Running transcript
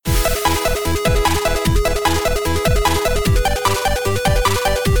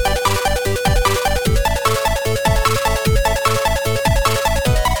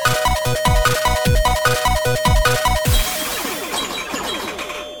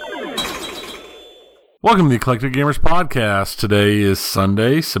Welcome to the Eclectic Gamers Podcast. Today is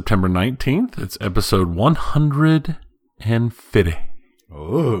Sunday, September 19th. It's episode 150.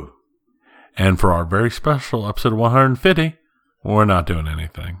 Ooh. And for our very special episode 150, we're not doing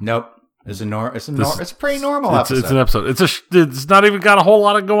anything. Nope. It's a pretty normal episode. It's an episode. It's not even got a whole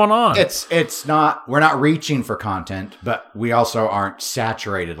lot of going on. It's not. We're not reaching for content, but we also aren't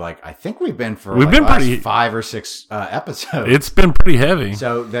saturated. Like I think we've been for pretty 5 or 6 episodes. It's been pretty heavy.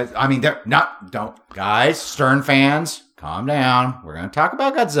 So they're not. Don't guys, Stern fans, calm down. We're going to talk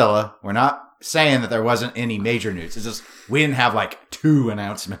about Godzilla. We're not saying that there wasn't any major news. It's just we didn't have like 2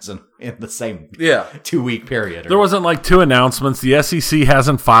 announcements in the same 2-week period. There wasn't like 2 announcements. The SEC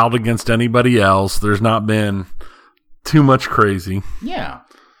hasn't filed against anybody else. There's not been too much crazy. Yeah.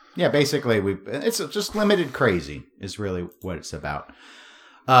 Basically, it's just limited crazy is really what it's about.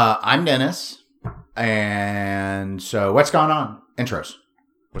 I'm Dennis, and so what's going on? Intros.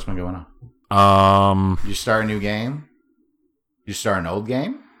 What's been going on? You start a new game. You start an old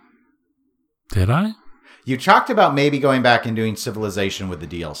game. Did I? You talked about maybe going back and doing Civilization with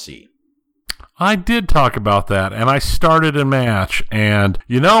the DLC. I did talk about that, and I started a match, and,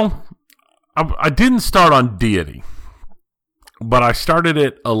 I didn't start on Deity, but I started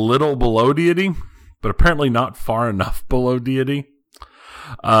it a little below Deity, but apparently not far enough below Deity,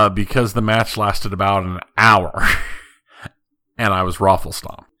 because the match lasted about an hour, and I was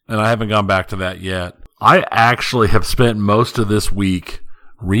Rafflestomp, and I haven't gone back to that yet. I actually have spent most of this week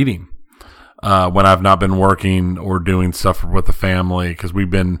reading. When I've not been working or doing stuff with the family, because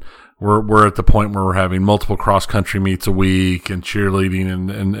we're at the point where we're having multiple cross country meets a week and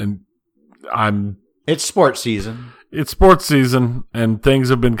cheerleading and it's sports season. It's sports season and things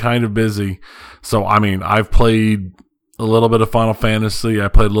have been kind of busy. So I've played a little bit of Final Fantasy. I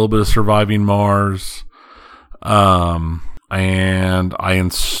played a little bit of Surviving Mars, and I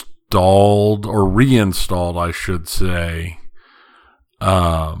installed or reinstalled, I should say,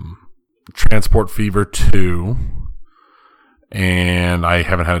 Transport Fever 2, and I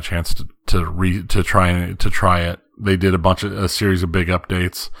haven't had a chance to try it. They did a series of big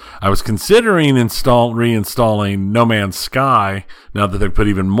updates. I was considering reinstalling No Man's Sky now that they've put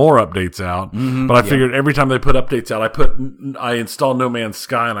even more updates out. But I figured every time they put updates out, I install No Man's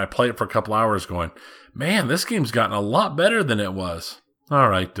Sky and I play it for a couple hours, going, man, this game's gotten a lot better than it was. All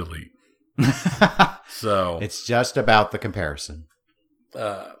right, delete. So it's just about the comparison.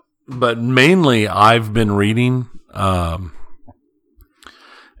 But mainly, I've been reading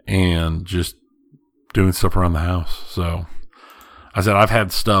and just doing stuff around the house. So I said I've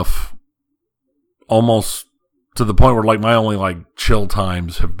had stuff almost to the point where my only chill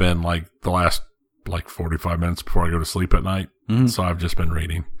times have been the last 45 minutes before I go to sleep at night. Mm-hmm. So I've just been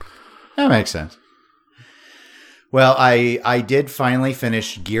reading. That makes sense. Well, I did finally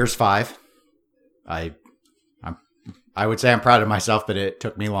finish Gears 5. I would say I'm proud of myself, but it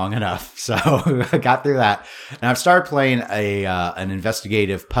took me long enough. So I got through that. And I've started playing an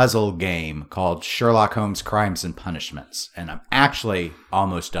investigative puzzle game called Sherlock Holmes Crimes and Punishments. And I'm actually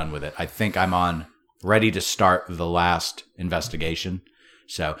almost done with it. I think I'm ready to start the last investigation.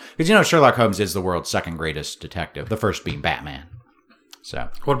 So, because Sherlock Holmes is the world's second greatest detective, the first being Batman. So,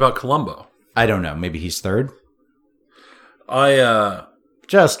 what about Columbo? I don't know. Maybe he's third?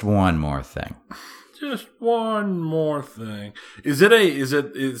 Just one more thing. Just one more thing.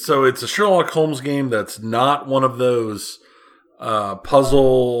 So it's a Sherlock Holmes game that's not one of those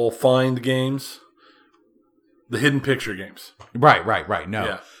puzzle find games? The hidden picture games. Right. No.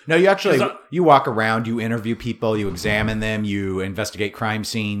 Yeah. No, you actually, you walk around, you interview people, you examine them, you investigate crime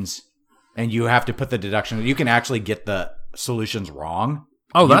scenes, and you have to put the deduction. You can actually get the solutions wrong.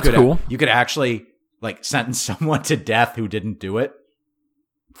 Oh, that's cool. You could actually sentence someone to death who didn't do it.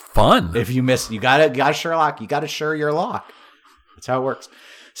 Fun. If you miss, you gotta Sherlock. You gotta sure your lock. That's how it works.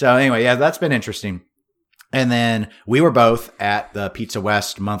 So anyway, yeah, that's been interesting. And then we were both at the Pizza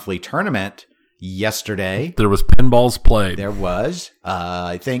West monthly tournament yesterday. There was pinballs played. There was.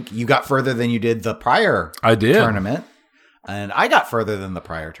 I think you got further than you did the prior. I did. Tournament, and I got further than the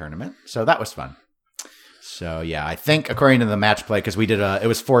prior tournament. So that was fun. So yeah, I think according to the match play, because we did it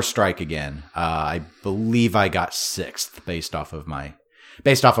was 4 strike again. I believe I got 6th based off of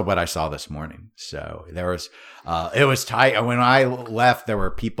what I saw this morning. So it was tight. When I left, there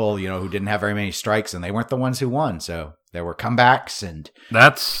were people, who didn't have very many strikes and they weren't the ones who won. So there were comebacks and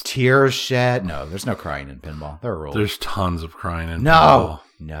that's tears shed. No, there's no crying in pinball. There are rules. There's tons of crying in pinball.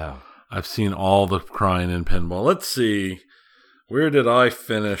 No. I've seen all the crying in pinball. Let's see. Where did I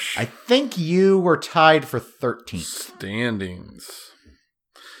finish? I think you were tied for 13th. Standings.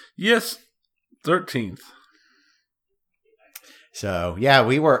 Yes, 13th. So, yeah,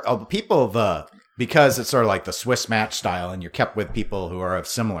 we were, people, the because it's sort of like the Swiss match style and you're kept with people who are of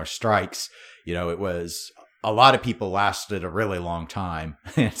similar strikes, it was a lot of people lasted a really long time.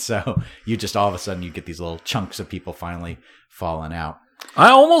 And so you just all of a sudden you get these little chunks of people finally falling out. I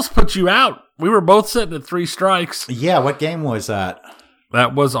almost put you out. We were both sitting at 3 strikes. Yeah, what game was that?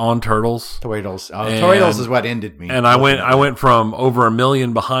 That was on Turtles. Turtles. Turtles is what ended me. And I went from over 1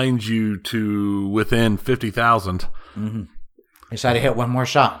 million behind you to within 50,000. Mm-hmm. I just had to hit one more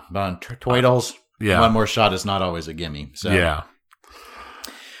shot. But on Turtles, one more shot is not always a gimme. So yeah.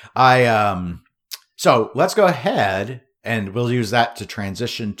 So let's go ahead and we'll use that to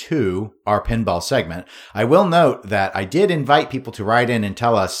transition to our pinball segment. I will note that I did invite people to write in and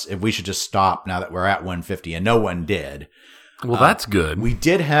tell us if we should just stop now that we're at 150, and no one did. Well, that's good. We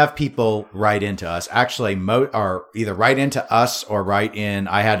did have people write into us. Actually, or either write into us or write in.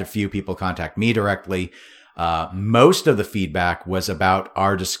 I had a few people contact me directly. Most of the feedback was about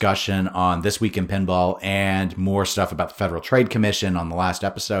our discussion on This Week in Pinball and more stuff about the Federal Trade Commission on the last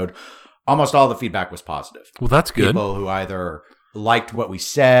episode. Almost all the feedback was positive. Well, that's good. People who either liked what we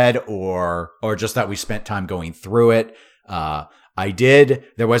said or just that we spent time going through it. There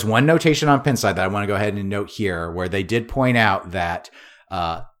was one notation on Pinside that I want to go ahead and note here where they did point out that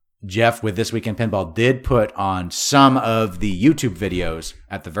Jeff with This Week in Pinball did put on some of the YouTube videos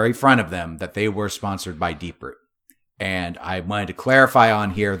at the very front of them that they were sponsored by Deeproot. And I wanted to clarify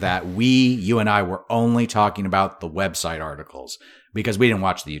on here that you and I were only talking about the website articles because we didn't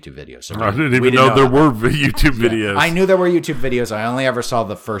watch the YouTube videos. So I didn't even know there were YouTube videos. I knew there were YouTube videos. I only ever saw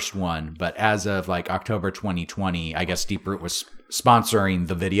the first one. But as of like October 2020, I guess Deeproot was sponsoring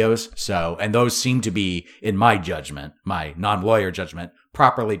the videos. And those seem to be, in my judgment, my non-lawyer judgment,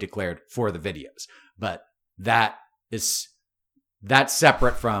 properly declared for the videos. But that's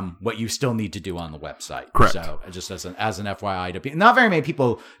separate from what you still need to do on the website. Correct. So just as an FYI to people, not very many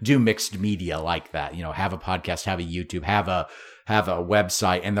people do mixed media like that. Have a podcast, have a YouTube, have a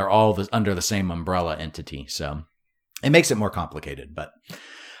website, and they're all under the same umbrella entity. So it makes it more complicated. But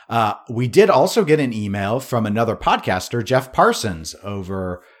we did also get an email from another podcaster, Jeff Parsons,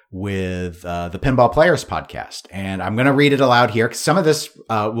 over with the Pinball Players podcast. And I'm going to read it aloud here because some of this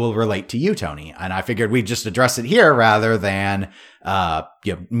will relate to you, Tony. And I figured we'd just address it here rather than have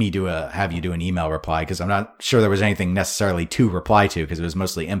you do an email reply, because I'm not sure there was anything necessarily to reply to because it was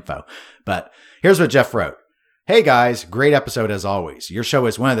mostly info. But here's what Jeff wrote. Hey guys, great episode as always. Your show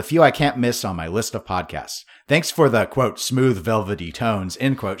is one of the few I can't miss on my list of podcasts. Thanks for the, quote, smooth velvety tones,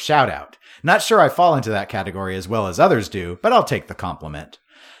 end quote, shout out. Not sure I fall into that category as well as others do, but I'll take the compliment.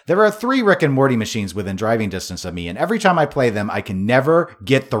 There are 3 Rick and Morty machines within driving distance of me, and every time I play them, I can never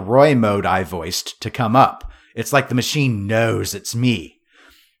get the Roy mode I voiced to come up. It's like the machine knows it's me.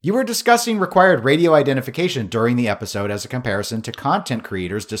 You were discussing required radio identification during the episode as a comparison to content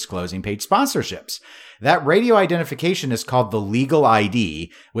creators disclosing paid sponsorships. That radio identification is called the legal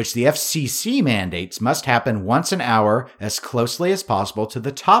ID, which the FCC mandates must happen once an hour as closely as possible to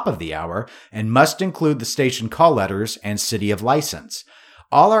the top of the hour and must include the station call letters and city of license.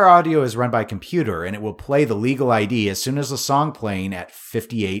 All our audio is run by computer, and it will play the legal ID as soon as the song playing at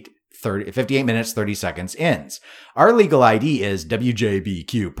 58 minutes, 30 seconds ends. Our legal ID is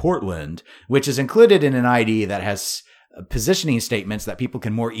WJBQ Portland, which is included in an ID that has positioning statements that people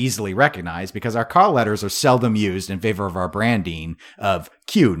can more easily recognize because our call letters are seldom used in favor of our branding of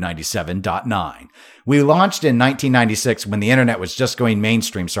Q97.9. We launched in 1996 when the internet was just going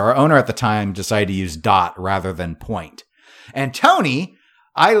mainstream, so our owner at the time decided to use dot rather than point. And Tony,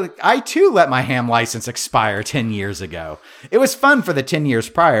 I too let my ham license expire 10 years ago. It was fun for the 10 years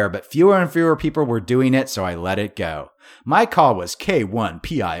prior, but fewer and fewer people were doing it, so I let it go. My call was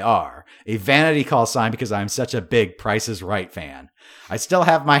K1PIR, a vanity call sign because I'm such a big Price is Right fan. I still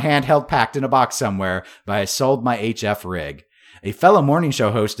have my handheld packed in a box somewhere, but I sold my HF rig. A fellow morning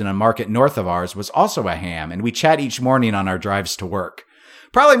show host in a market north of ours was also a ham, and we chat each morning on our drives to work.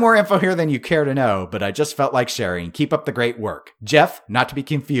 Probably more info here than you care to know, but I just felt like sharing. Keep up the great work. Jeff, not to be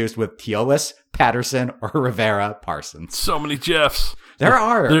confused with Teolis, Patterson, or Rivera Parsons. So many Jeffs. There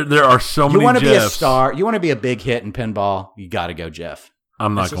are. There are so many Jeffs. You want to be a star, you want to be a big hit in pinball, you got to go Jeff.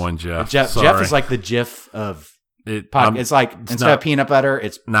 I'm not going Jeff. Jeff is like the GIF of it's like instead of peanut butter,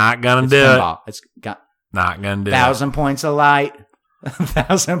 it's not gonna do pinball. it. Not gonna do 1,000 points of light.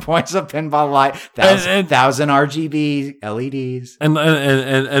 1,000 points of pinball light, 1,000 RGB LEDs,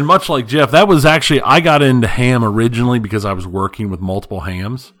 and much like Jeff, that was actually I got into ham originally because I was working with multiple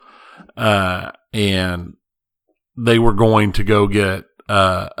hams, and they were going to go get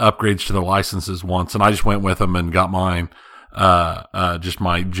upgrades to their licenses once, and I just went with them and got mine, just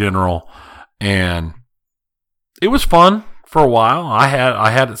my general, and it was fun for a while. I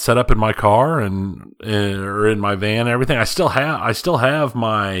had it set up in my car and or in my van and everything. I still have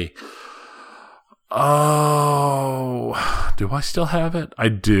my. Oh, do I still have it? I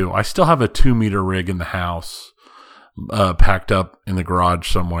do. I still have a 2-meter rig in the house, packed up in the garage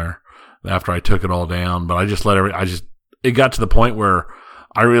somewhere after I took it all down. But I just it got to the point where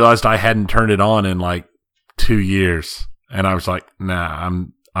I realized I hadn't turned it on in like 2 years, and I was like, nah,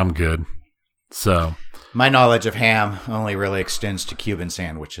 I'm good. So my knowledge of ham only really extends to Cuban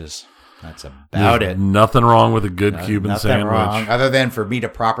sandwiches. That's about it. Nothing wrong with a good Cuban sandwich. Wrong. Other than for me to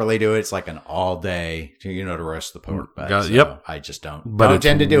properly do it, it's like an all day, to roast the pork. But yep. I just don't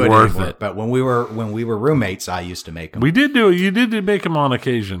Tend to do it anymore. It. But when we were roommates, I used to make them. We did do it. You did make them on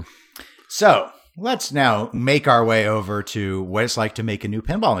occasion. So let's now make our way over to what it's like to make a new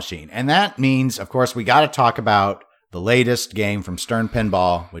pinball machine. And that means, of course, we got to talk about the latest game from Stern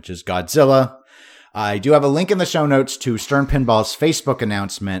Pinball, which is Godzilla. I do have a link in the show notes to Stern Pinball's Facebook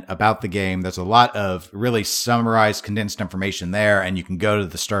announcement about the game. There's a lot of really summarized, condensed information there, and you can go to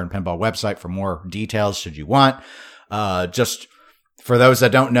the Stern Pinball website for more details should you want. Just for those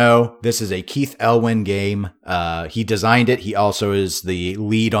that don't know, this is a Keith Elwin game. He designed it. He also is the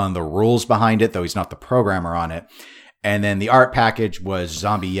lead on the rules behind it, though he's not the programmer on it. And then the art package was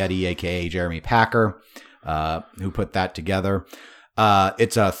Zombie Yeti, aka Jeremy Packer, who put that together.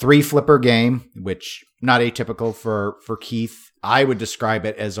 It's a 3-flipper game, which not atypical for Keith. I would describe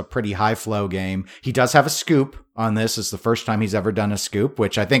it as a pretty high flow game. He does have a scoop on this. It's the first time he's ever done a scoop,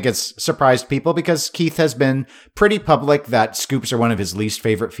 which I think has surprised people because Keith has been pretty public that scoops are one of his least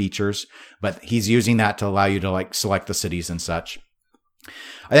favorite features, but he's using that to allow you to select the cities and such.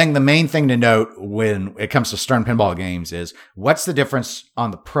 I think the main thing to note when it comes to Stern Pinball games is what's the difference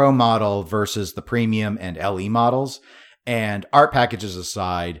on the Pro model versus the Premium and LE models? And art packages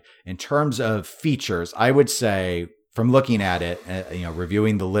aside, in terms of features, I would say from looking at it,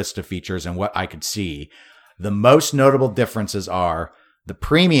 reviewing the list of features and what I could see, the most notable differences are the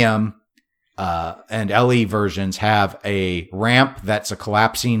Premium and LE versions have a ramp that's a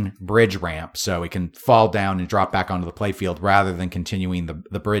collapsing bridge ramp, so it can fall down and drop back onto the playfield rather than continuing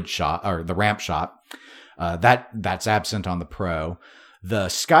the bridge shot or the ramp shot. That's absent on the Pro. The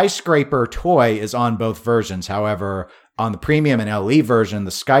Skyscraper toy is on both versions. However, on the Premium and LE version,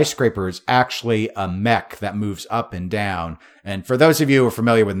 the Skyscraper is actually a mech that moves up and down. And for those of you who are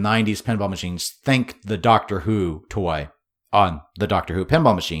familiar with 90s pinball machines, think the Doctor Who toy on the Doctor Who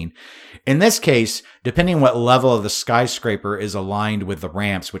pinball machine. In this case, depending on what level of the Skyscraper is aligned with the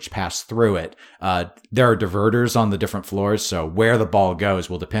ramps which pass through it, there are diverters on the different floors. So where the ball goes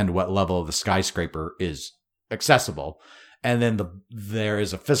will depend what level of the Skyscraper is accessible. And then there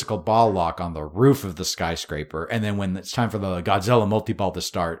is a physical ball lock on the roof of the Skyscraper. And then when it's time for the Godzilla multi-ball to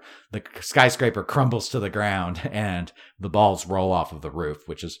start, the Skyscraper crumbles to the ground and the balls roll off of the roof,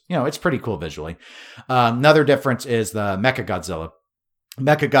 which is, it's pretty cool visually. Another difference is the Mechagodzilla.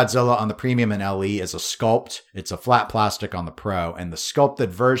 Mechagodzilla on the Premium and LE is a sculpt. It's a flat plastic on the Pro. And the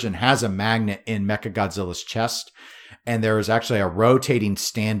sculpted version has a magnet in Mechagodzilla's chest. And there is actually a rotating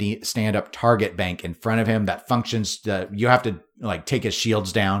stand-up target bank in front of him that functions. You have to take his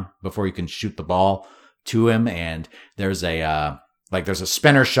shields down before you can shoot the ball to him. And there's there's a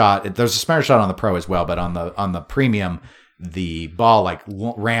spinner shot. There's a spinner shot on the Pro as well, but on the Premium, the ball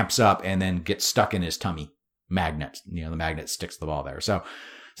ramps up and then gets stuck in his tummy magnet. The magnet sticks the ball there. So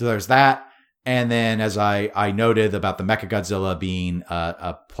there's that. And then, as I noted about the Mechagodzilla being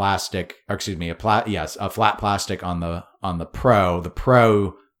a flat plastic on the Pro. The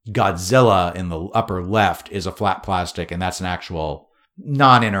Pro Godzilla in the upper left is a flat plastic, and that's an actual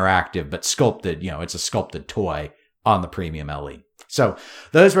non-interactive but sculpted. It's a sculpted toy on the Premium LE. So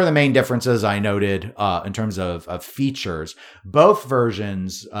those were the main differences I noted in terms of features. Both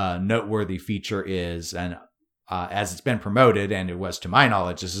versions, noteworthy feature is and. As it's been promoted, and it was to my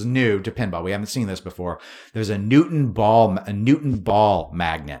knowledge, this is new to pinball. We haven't seen this before. There's a Newton ball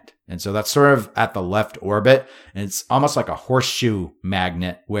magnet, and so that's sort of at the left orbit, and it's almost like a horseshoe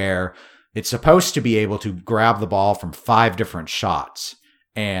magnet where it's supposed to be able to grab the ball from 5 different shots,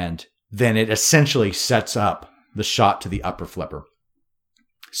 and then it essentially sets up the shot to the upper flipper.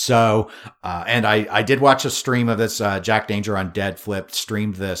 So, and I did watch a stream of this. Jack Danger on Dead Flip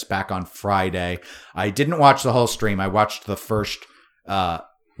streamed this back on Friday. I didn't watch the whole stream. I watched the first,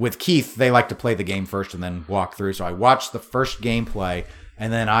 with Keith, they like to play the game first and then walk through. So I watched the first gameplay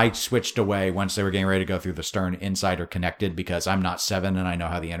and then I switched away once they were getting ready to go through the Stern Insider Connected because I'm not 7 and I know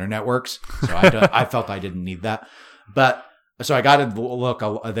how the internet works. So I felt I didn't need that. But so I got to look,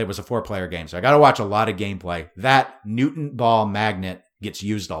 there was a 4-player game. So I got to watch a lot of gameplay. That Newton ball magnet gets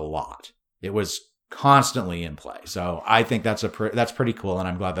used a lot. It was constantly in play. So I think that's that's pretty cool, and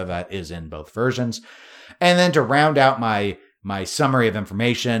I'm glad that that is in both versions. And then to round out my summary of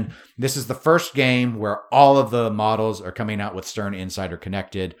information, this is the first game where all of the models are coming out with Stern Insider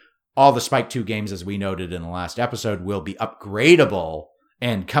connected. All the Spike 2 games, as we noted in the last episode, will be upgradable.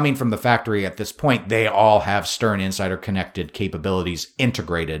 And coming from the factory at this point, they all have Stern Insider connected capabilities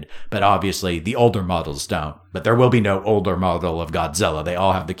integrated. But obviously, the older models don't. But there will be no older model of Godzilla. They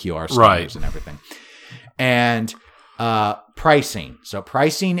all have the QR scanners and everything. And pricing. So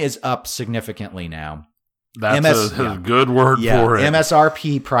pricing is up significantly now. That's a good word for it.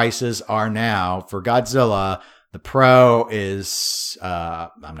 MSRP prices are now, for Godzilla, the Pro is,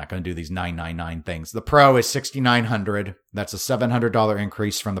 I'm not going to do these 999 things. The Pro is $6,900. That's a $700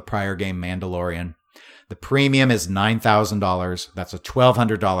 increase from the prior game Mandalorian. The Premium is $9,000. That's a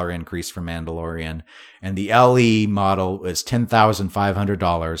 $1,200 increase from Mandalorian. And the LE model is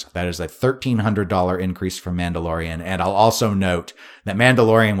 $10,500. That is a $1,300 increase from Mandalorian. And I'll also note that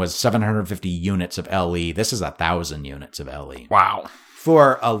Mandalorian was 750 units of LE. This is 1,000 units of LE. Wow.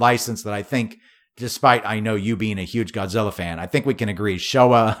 For a license that I think, despite I know you being a huge Godzilla fan, I think we can agree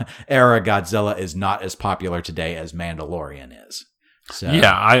Showa era Godzilla is not as popular today as Mandalorian is. So,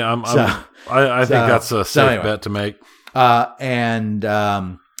 yeah, I think that's a safe bet to make. And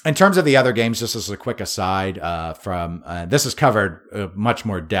in terms of the other games, just as a quick aside, this is covered much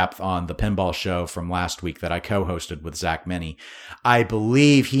more depth on the Pinball Show from last week that I co-hosted with Zach Meny. I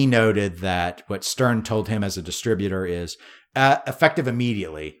believe he noted that what Stern told him as a distributor is effective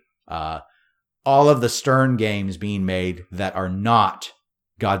immediately. All of the Stern games being made that are not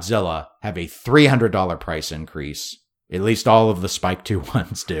Godzilla have a $300 price increase. At least all of the Spike 2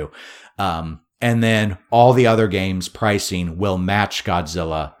 ones do. And then all the other games pricing will match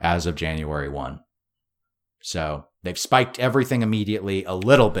Godzilla as of January 1. So they've spiked everything immediately a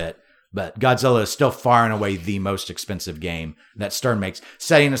little bit, but Godzilla is still far and away the most expensive game that Stern makes,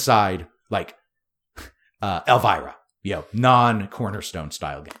 setting aside like Elvira, non-Cornerstone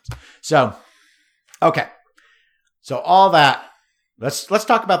style games. So, okay. So all that, let's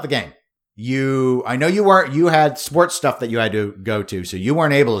talk about the game. I know you had sports stuff that you had to go to, so you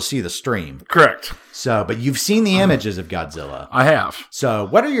weren't able to see the stream. Correct. So, but you've seen the images of Godzilla. I have. So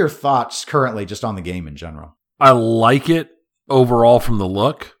what are your thoughts currently just on the game in general? I like it overall from the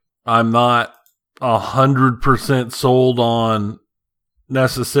look. I'm not 100% sold on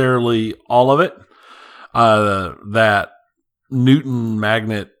necessarily all of it. That Newton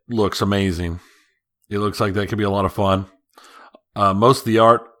magnet looks amazing. It looks like that could be a lot of fun. Most of the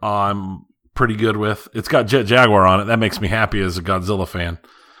art I'm pretty good with. It's got Jet Jaguar on it. That makes me happy as a Godzilla fan.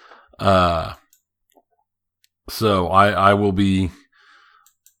 So I will be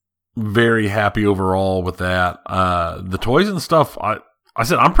very happy overall with that. The toys and stuff, I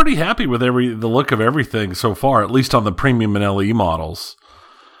said I'm pretty happy with the look of everything so far, at least on the premium and LE models.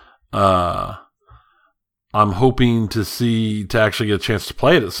 I'm hoping to actually get a chance to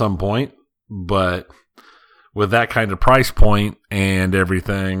play it at some point, but with that kind of price point and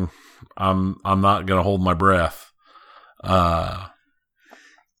everything, I'm not going to hold my breath. We'll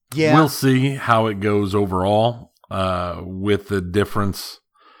see how it goes overall with the difference.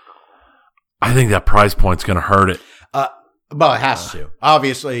 I think that price point's going to hurt it. Well, it has to.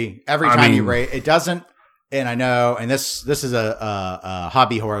 Obviously, every time you rate, it doesn't. And I know, and this is a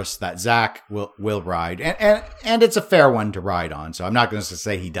hobby horse that Zach will ride, and it's a fair one to ride on. So I'm not going to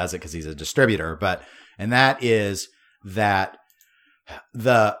say he does it because he's a distributor, and that is that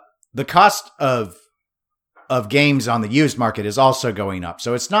the cost of games on the used market is also going up.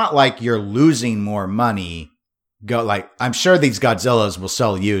 So it's not like you're losing more money. I'm sure these Godzillas will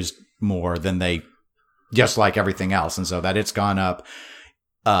sell used more than they, just like everything else, and so that it's gone up.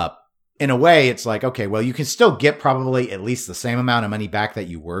 In a way, it's like, okay, well, you can still get probably at least the same amount of money back that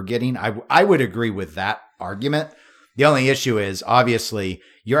you were getting. I would agree with that argument. The only issue is, obviously,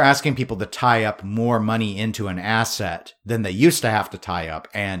 you're asking people to tie up more money into an asset than they used to have to tie up.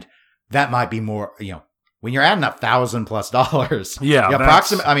 And that might be more, when you're adding up $1,000+ Yeah.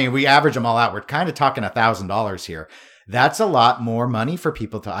 Approximately, we average them all out. We're kind of talking $1,000 here. That's a lot more money for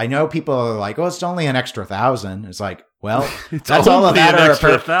people to, I know people are like, oh, it's only an extra 1,000. It's like, well, that's all a matter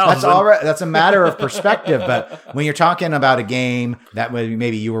of that's a matter of perspective. But when you're talking about a game that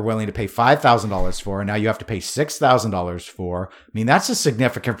maybe you were willing to pay $5,000 for, and now you have to pay $6,000 for, that's a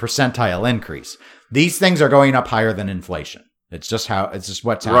significant percentile increase. These things are going up higher than inflation. It's just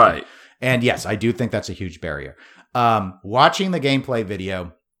what's happening. Right. And yes, I do think that's a huge barrier. Watching the gameplay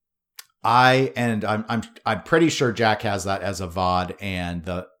video, I'm pretty sure Jack has that as a VOD, and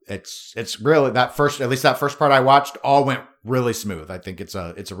it's really that first part I watched all went really smooth. I think it's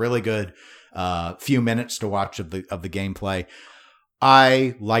a really good few minutes to watch of the gameplay.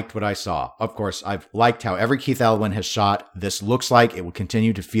 I liked what I saw. Of course, I've liked how every Keith Elwin has shot. This looks like it will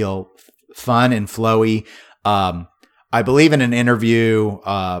continue to feel fun and flowy. I believe in an interview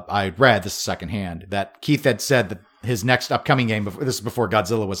I read, this is secondhand, that Keith had said that his next upcoming game, this is before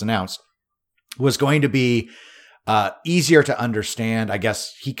Godzilla was announced, was going to be easier to understand. I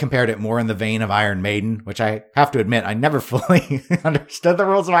guess he compared it more in the vein of Iron Maiden, which I have to admit, I never fully understood the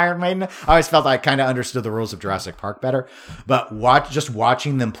rules of Iron Maiden. I always felt I kind of understood the rules of Jurassic Park better. But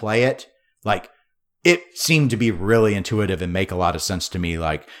watching them play it, like, it seemed to be really intuitive and make a lot of sense to me.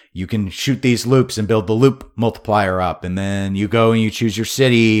 Like, you can shoot these loops and build the loop multiplier up, and then you go and you choose your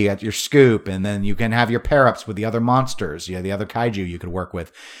city at your scoop, and then you can have your pair-ups with the other monsters, the other kaiju you could work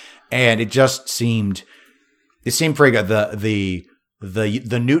with. And it just seemed pretty good.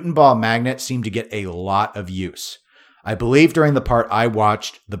 The Newton ball magnet seemed to get a lot of use. I believe during the part I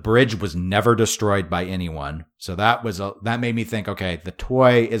watched, the bridge was never destroyed by anyone. So that made me think, okay, the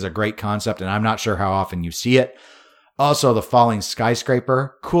toy is a great concept, and I'm not sure how often you see it. Also, the falling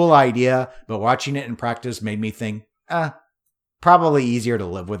skyscraper, cool idea, but watching it in practice made me think, probably easier to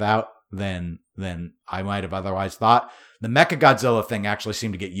live without than I might have otherwise thought. The Mechagodzilla thing actually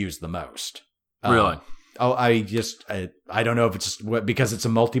seemed to get used the most. Really? I don't know if it's just because it's a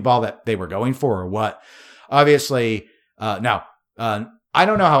multi-ball that they were going for or what. Obviously, I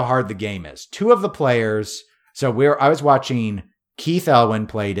don't know how hard the game is. Two of the players, I was watching Keith Elwin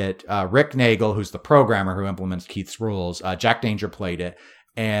played it, Rick Nagel, who's the programmer who implements Keith's rules, Jack Danger played it,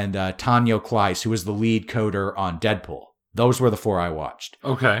 and Tanyo Kleiss, who was the lead coder on Deadpool. Those were the four I watched.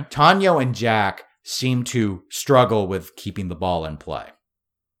 Okay. Tanyo and Jack seemed to struggle with keeping the ball in play.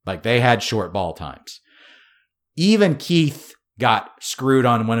 Like, they had short ball times. Even Keith got screwed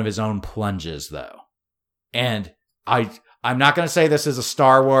on one of his own plunges, though. And I'm not going to say this is a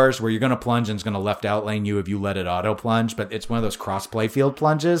Star Wars where you're going to plunge and it's going to left outlane you if you let it auto plunge, but it's one of those cross playfield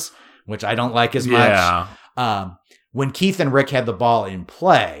plunges, which I don't like as much. When Keith and Rick had the ball in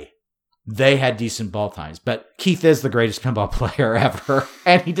play, they had decent ball times, but Keith is the greatest pinball player ever,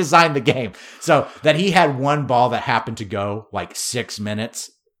 and he designed the game. So that he had one ball that happened to go like 6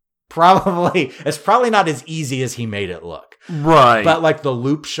 minutes, it's probably not as easy as he made it look. Right. But like the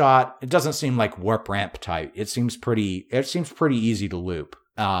loop shot, it doesn't seem like warp ramp tight. It seems pretty easy to loop.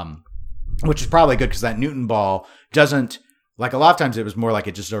 Which is probably good because that Newton ball doesn't, like, a lot of times it was more like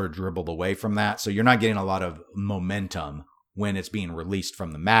it just sort of dribbled away from that. So you're not getting a lot of momentum when it's being released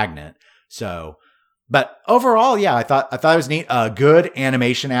from the magnet. So, but overall, yeah, I thought it was neat. Good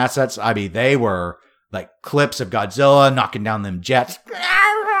animation assets. I mean, they were like clips of Godzilla knocking down them jets.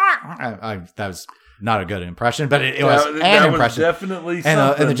 That was not a good impression, but it was an impression. Was definitely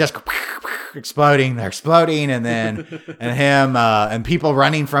and the just exploding. They're exploding, and then and him and people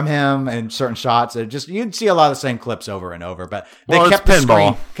running from him and certain shots. You'd see a lot of the same clips over and over, but they kept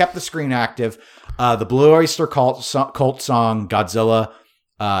the screen active. The Blue Oyster Cult song Godzilla.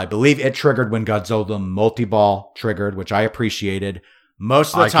 I believe it triggered when Godzilla multi-ball triggered, which I appreciated.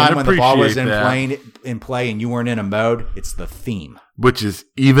 Most of the time when the ball was in play and you weren't in a mode, it's the theme. Which is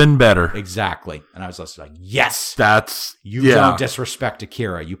even better. Exactly. And I was just like, yes! You don't disrespect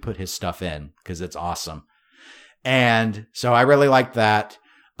Akira. You put his stuff in because it's awesome. And so I really liked that.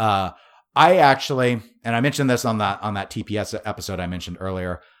 I actually, and I mentioned this on that TPS episode I mentioned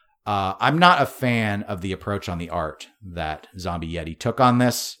earlier, I'm not a fan of the approach on the art that Zombie Yeti took on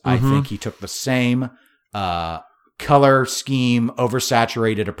this. Mm-hmm. I think he took the same color scheme,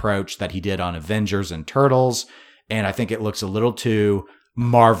 oversaturated approach that he did on Avengers and Turtles, and I think it looks a little too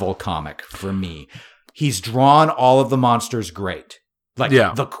Marvel comic for me. He's drawn all of the monsters great.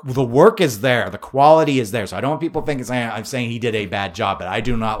 The work is there, the quality is there. So I don't want people thinking I'm saying he did a bad job, but I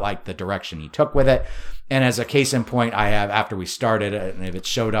do not like the direction he took with it. And as a case in point, I have, after we started, and if it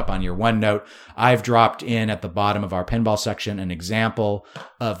showed up on your OneNote, I've dropped in at the bottom of our pinball section an example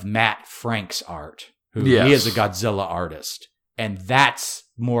of Matt Frank's art. He is a Godzilla artist. And that's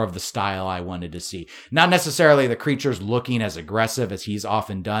more of the style I wanted to see. Not necessarily the creatures looking as aggressive as he's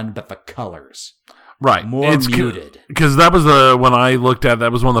often done, but the colors. Right. More muted. Because that was when I looked at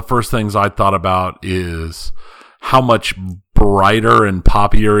that was one of the first things I thought about is how much brighter and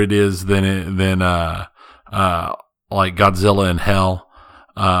poppier it is than like Godzilla in Hell,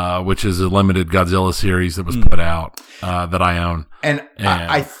 which is a limited Godzilla series that was put out that I own. And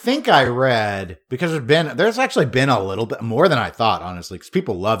I think I read, because there's actually been a little bit more than I thought, honestly, because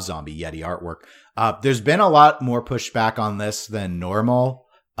people love Zombie Yeti artwork. There's been a lot more pushback on this than normal.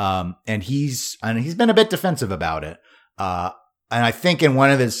 And he's been a bit defensive about it. And I think in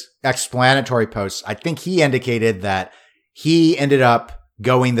one of his explanatory posts, I think he indicated that he ended up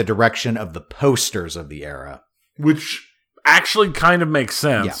going the direction of the posters of the era. Which actually kind of makes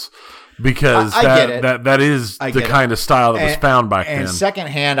sense. Because I get it. that is the kind of style that was found back then. And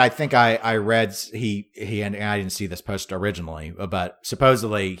secondhand, I think I read he and I didn't see this post originally, but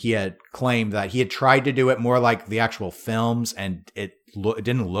supposedly he had claimed that he had tried to do it more like the actual films, and it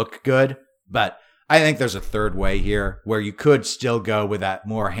didn't look good. But I think there's a third way here where you could still go with that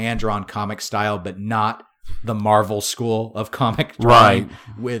more hand-drawn comic style, but not the Marvel school of comic drawing.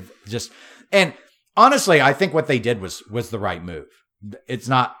 With just, and honestly, I think what they did was the right move. It's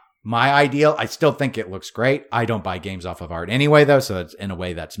not my ideal. I still think it looks great. I don't buy games off of art anyway, though, so it's, in a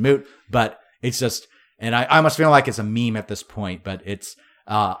way that's moot. But it's just, and I almost feel like it's a meme at this point. But it's,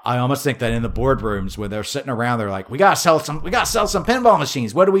 I almost think that in the boardrooms where they're sitting around, they're like, we gotta sell some pinball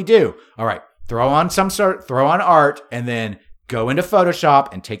machines. What do we do? All right, throw on art, and then go into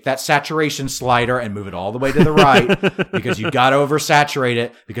Photoshop and take that saturation slider and move it all the way to the right because you've got to oversaturate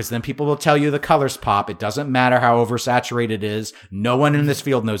it, because then people will tell you the colors pop. It doesn't matter how oversaturated it is. No one in this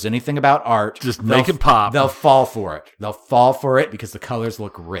field knows anything about art. Just make it pop. They'll fall for it. They'll fall for it because the colors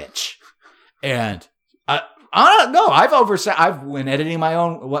look rich. And I don't know. I've when editing my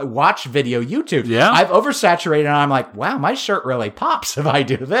own watch video YouTube. Yeah. I've oversaturated and I'm like, wow, my shirt really pops if I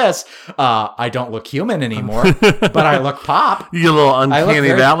do this. I don't look human anymore, but I look pop. You get a little uncanny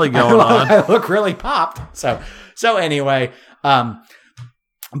valley going on. I look really popped. So anyway, now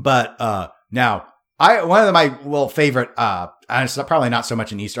one of my little favorite, and it's probably not so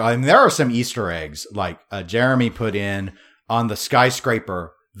much an Easter. I mean, there are some Easter eggs like Jeremy put in on the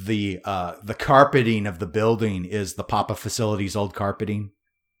skyscraper. The carpeting of the building is the Papa facility's old carpeting.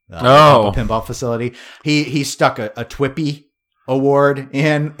 Papa pinball facility. He stuck a Twippy award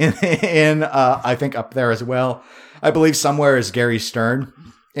in I think up there as well. I believe somewhere is Gary Stern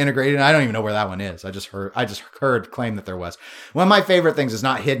integrated. I don't even know where that one is. I just heard claim that there was. One of my favorite things is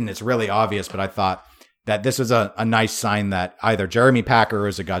not hidden. It's really obvious, but I thought that this was a nice sign that either Jeremy Packer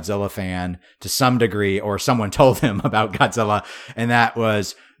is a Godzilla fan to some degree, or someone told him about Godzilla, and that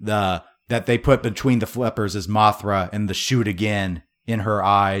was that they put between the flippers is Mothra and the shoot again in her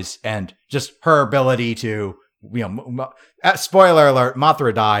eyes, and just her ability to, spoiler alert,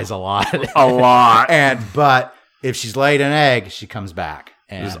 Mothra dies a lot. But if she's laid an egg, she comes back.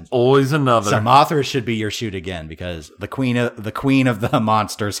 And there's always another. So Mothra should be your shoot again, because the queen of the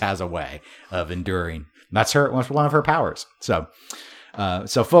monsters has a way of enduring. That's one of her powers. So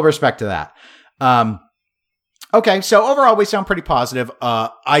full respect to that. Okay, so overall we sound pretty positive.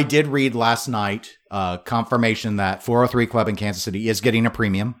 I did read last night confirmation that 403 Club in Kansas City is getting a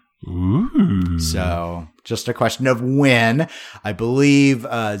premium. Ooh. So just a question of when. I believe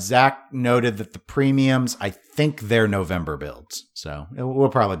Zach noted that the premiums, I think they're November builds. So we'll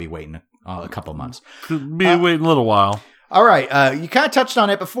probably be waiting a couple months. Could be waiting a little while. All right. You kind of touched on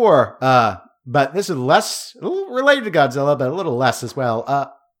it before, but this is a little related to Godzilla, but a little less as well.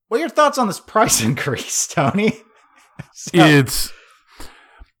 What are your thoughts on this price increase, Tony? The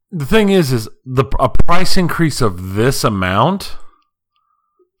thing is a price increase of this amount,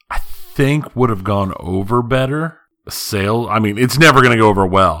 I think, would have gone over better. It's never going to go over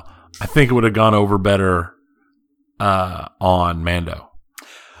well. I think it would have gone over better on Mando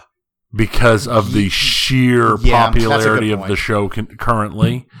because of the sheer popularity of the show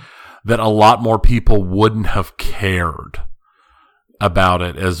currently, that a lot more people wouldn't have cared about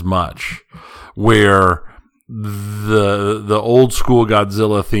it as much. Where the old school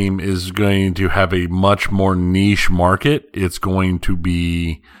Godzilla theme is going to have a much more niche market. It's going to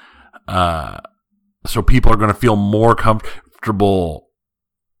be so people are going to feel more comfortable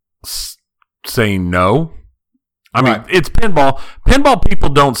saying no. I mean, it's pinball. Pinball people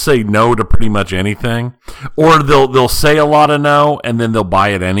don't say no to pretty much anything, or they'll say a lot of no and then they'll buy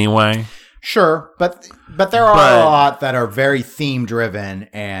it anyway. Sure, but there are a lot that are very theme driven,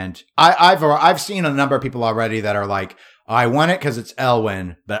 and I've seen a number of people already that are like, I want it because it's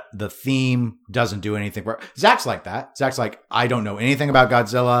Elwyn, but the theme doesn't do anything for it. Zach's like that. Zach's like, I don't know anything about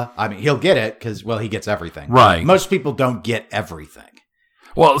Godzilla. I mean, he'll get it because, well, he gets everything. Right. Most people don't get everything.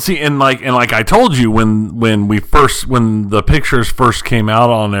 Well, see, and like I told you when the pictures first came out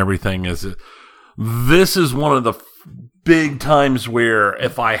on everything, this is one of the big times where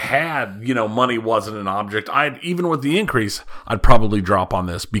if I had, money wasn't an object, even with the increase, I'd probably drop on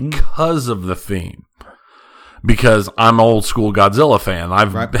this because of the theme. Because I'm an old school Godzilla fan.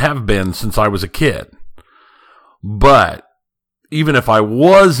 Have been since I was a kid. But even if I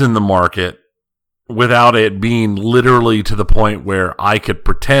was in the market, without it being literally to the point where I could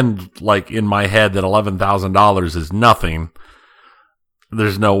pretend like in my head that $11,000 is nothing,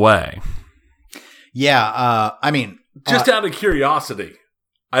 there's no way. Yeah, I mean, just out of curiosity,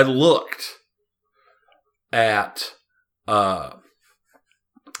 I looked at Carvana.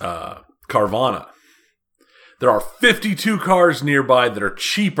 There are 52 cars nearby that are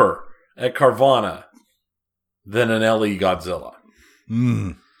cheaper at Carvana than an LE Godzilla.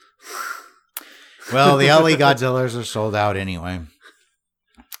 Well, the LE Godzillas are sold out anyway.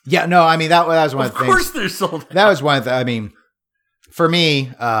 Yeah, no, I mean, that was one of the things. Of course they're sold out. That was one of the, I mean, for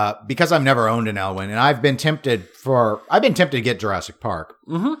me, because I've never owned an Elwyn, and I've been tempted to get Jurassic Park.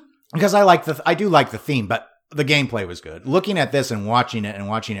 Mm-hmm. Because I do like the theme, but the gameplay was good. Looking at this and watching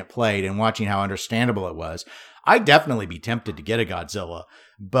it played and watching how understandable it was, I'd definitely be tempted to get a Godzilla.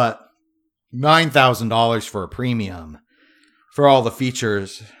 But $9,000 for a premium for all the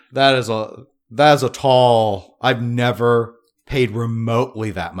features, that is a tall. I've never paid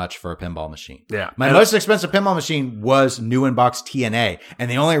remotely that much for a pinball machine. Yeah. My most expensive pinball machine was New in Box TNA.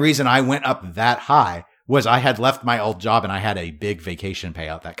 And the only reason I went up that high was I had left my old job and I had a big vacation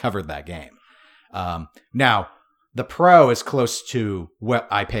payout that covered that game. Now, the Pro is close to what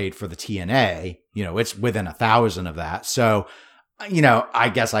I paid for the TNA. You know, it's within 1,000 of that. So, you know, I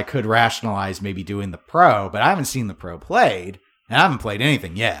guess I could rationalize maybe doing the Pro, but I haven't seen the Pro played. And I haven't played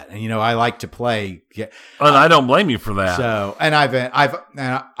anything yet. And, you know, I like to play. And I don't blame you for that. So, and I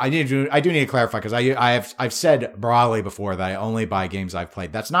do need to clarify because I've said broadly before that I only buy games I've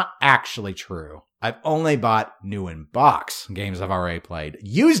played. That's not actually true. I've only bought new in box games I've already played.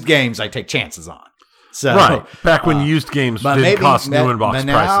 Used games I take chances on. So, right. Back when used games didn't cost new in box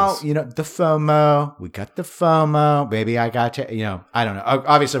prices. You know, the FOMO. We got the FOMO. Maybe I got to, you know, I don't know.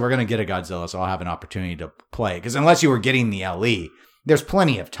 Obviously, we're going to get a Godzilla, so I'll have an opportunity to play. Because unless you were getting the LE, there's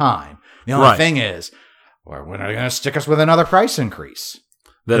plenty of time. The only thing is, well, when are they going to stick us with another price increase?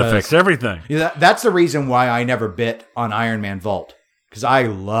 That affects everything. That's the reason why I never bit on Iron Man Vault. Because I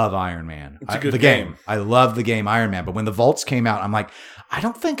love Iron Man. It's a good game. I love the game Iron Man. But when the Vaults came out, I'm like, I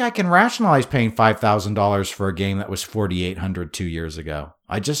don't think I can rationalize paying $5,000 for a game that was $4,800 2 years ago.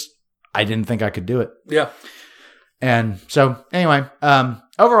 I didn't think I could do it. Yeah. And so anyway,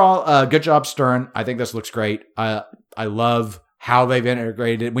 overall, good job, Stern. I think this looks great. I love how they've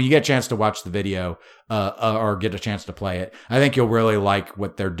integrated it. When you get a chance to watch the video or get a chance to play it, I think you'll really like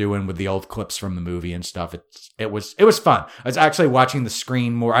what they're doing with the old clips from the movie and stuff. It was fun. I was actually watching the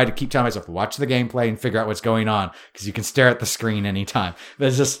screen more. I had to keep telling myself, watch the gameplay and figure out what's going on because you can stare at the screen anytime.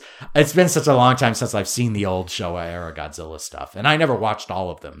 But it's been such a long time since I've seen the old Showa era Godzilla stuff. And I never watched all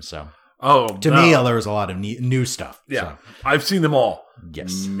of them. So to me, there was a lot of new stuff. Yeah. So. I've seen them all.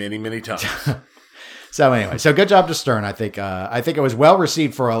 Yes. Many, many times. So anyway, good job to Stern. I think it was well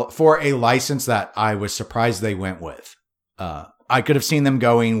received for a license that I was surprised they went with. I could have seen them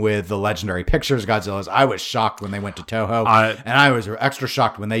going with the Legendary Pictures Godzillas. I was shocked when they went to Toho, and I was extra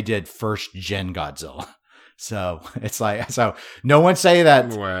shocked when they did first gen Godzilla. So it's like, no one say that.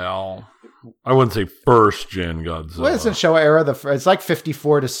 Well, I wouldn't say first gen Godzilla. Well, it's in Showa era. It's like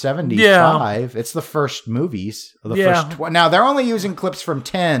 54 to 75. Yeah. It's the first movies. First now they're only using clips from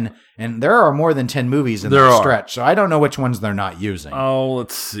 10, and there are more than 10 movies in that stretch. So I don't know which ones they're not using. Oh,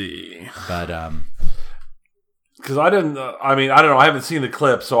 let's see. But because I don't know. I haven't seen the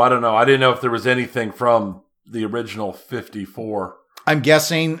clip, so I don't know. I didn't know if there was anything from the original 54. I'm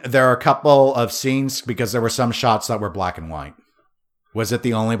guessing there are a couple of scenes because there were some shots that were black and white. Was it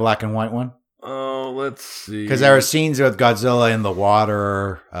the only black and white one? Oh, let's see. Because there are scenes with Godzilla in the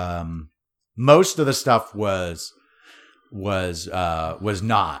water. Most of the stuff was definitely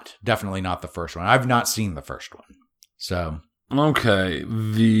not the first one. I've not seen the first one. So okay,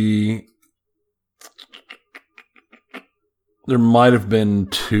 there might have been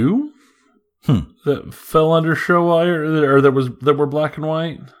two that fell under Showa or that were black and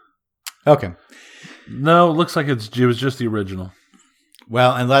white. Okay, no, it looks like it was just the original.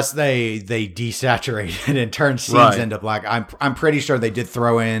 Well, unless they desaturated and turned scenes into black, I'm pretty sure they did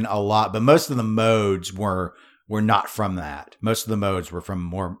throw in a lot, but most of the modes were not from that. Most of the modes were from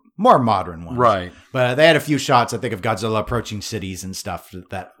more modern ones, right? But they had a few shots, I think, of Godzilla approaching cities and stuff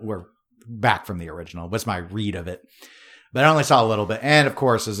that were back from the original. Was my read of it, but I only saw a little bit. And of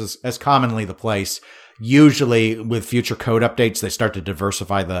course, as commonly the place, usually with future code updates, they start to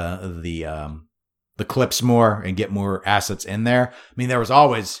diversify the clips more and get more assets in there. I mean,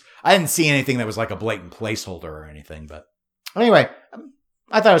 I didn't see anything that was like a blatant placeholder or anything, but anyway,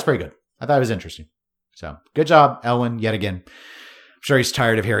 I thought it was pretty good. I thought it was interesting. So good job, Elwyn, yet again. I'm sure he's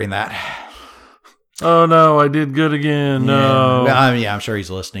tired of hearing that. Oh no, I did good again. No. Yeah, I'm sure he's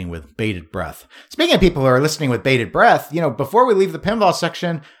listening with bated breath. Speaking of people who are listening with bated breath, before we leave the pinball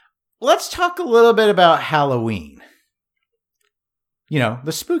section, let's talk a little bit about Halloween.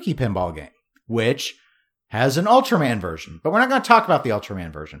 The spooky pinball game, which has an Ultraman version, but we're not going to talk about the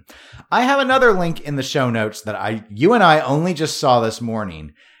Ultraman version. I have another link in the show notes that you and I only just saw this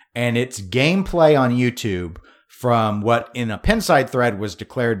morning, and it's gameplay on YouTube from what in a Pinside thread was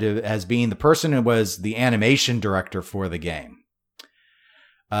declared as being the person who was the animation director for the game.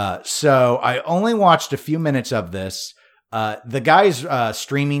 So I only watched a few minutes of this. The guy's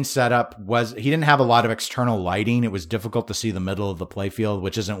streaming setup he didn't have a lot of external lighting. It was difficult to see the middle of the playfield,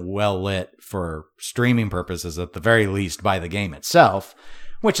 which isn't well lit for streaming purposes, at the very least by the game itself,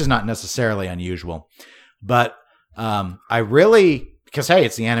 which is not necessarily unusual. But because hey,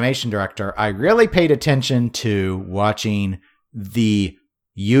 it's the animation director, I really paid attention to watching the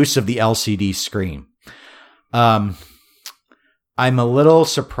use of the LCD screen. I'm a little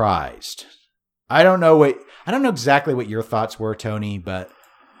surprised. I don't know exactly what your thoughts were, Tony, but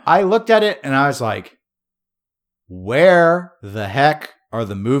I looked at it and I was like, where the heck are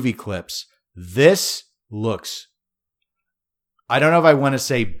the movie clips? This looks, I don't know if I want to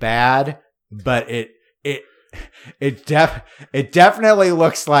say bad, but it definitely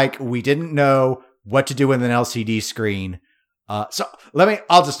looks like we didn't know what to do with an LCD screen. So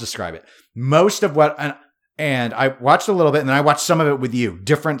I'll just describe it. Most of what, and I watched a little bit, and then I watched some of it with you.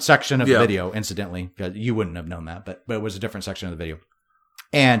 Different section of the video, incidentally. You wouldn't have known that, but it was a different section of the video.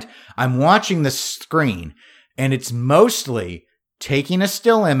 And I'm watching the screen, and it's mostly taking a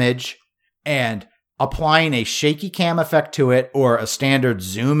still image and applying a shaky cam effect to it, or a standard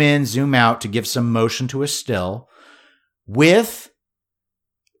zoom in, zoom out to give some motion to a still, with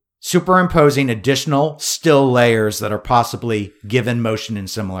superimposing additional still layers that are possibly given motion in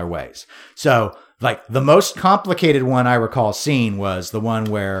similar ways. So, like, the most complicated one I recall seeing was the one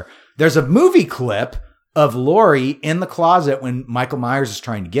where there's a movie clip of Laurie in the closet when Michael Myers is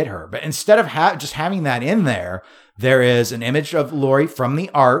trying to get her. But instead of just having that in there, there is an image of Laurie from the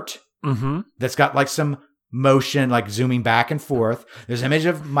art that's got like some motion, like zooming back and forth. There's an image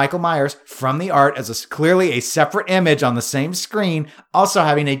of Michael Myers from the art as clearly a separate image on the same screen, also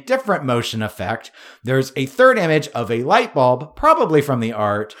having a different motion effect. There's a third image of a light bulb, probably from the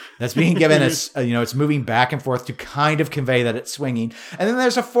art, that's being given as, it's moving back and forth to kind of convey that it's swinging. And then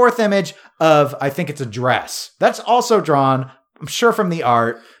there's a fourth image of, I think it's a dress. That's also drawn, I'm sure, from the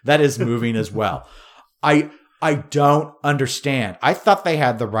art that is moving as well. I don't understand. I thought they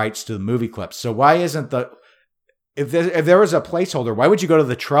had the rights to the movie clips. So why isn't if there was a placeholder, why would you go to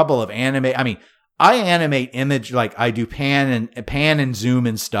the trouble of animate? I mean, I animate image, like I do pan and zoom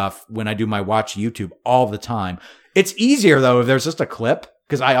and stuff when I do my watch YouTube all the time. It's easier though if there's just a clip,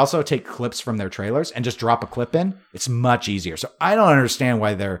 because I also take clips from their trailers and just drop a clip in. It's much easier. So I don't understand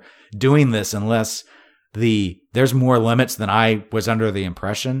why they're doing this unless there's more limits than I was under the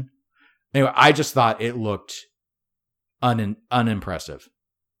impression. Anyway, I just thought it looked unimpressive.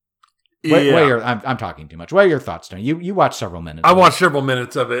 I'm talking too much. What are your thoughts, Tony? You watched several minutes. I watched several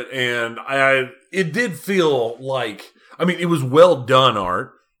minutes of it, and it did feel like, I mean, it was well done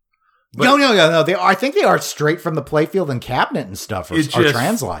art. But No. I think they are straight from the playfield and cabinet and stuff, or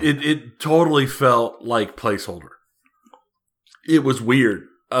Transline. It totally felt like placeholder. It was weird.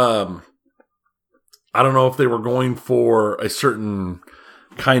 I don't know if they were going for a certain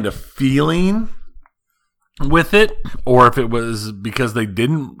kind of feeling with it, or if it was because they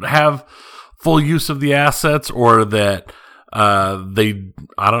didn't have full use of the assets, or that I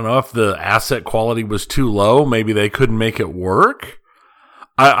don't know if the asset quality was too low. Maybe they couldn't make it work.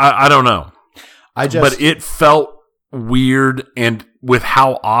 I don't know. But it felt weird, and with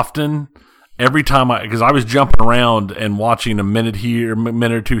how often, every time because I was jumping around and watching a minute here, a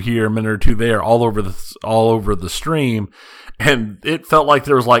minute or two here, a minute or two there, all over the stream, and it felt like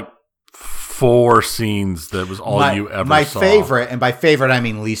there was like 4 scenes that was all you ever saw. My favorite, and by favorite I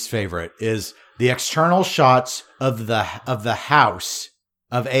mean least favorite, is the external shots of the house,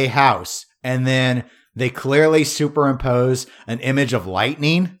 of a house, and then they clearly superimpose an image of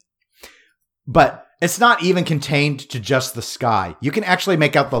lightning, but it's not even contained to just the sky. You can actually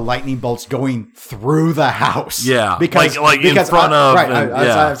make out the lightning bolts going through the house. Yeah, because in front of. Right,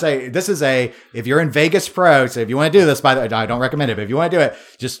 I'm saying this is if you're in Vegas Pro, so if you want to do this, by the way, I don't recommend it, but if you want to do it,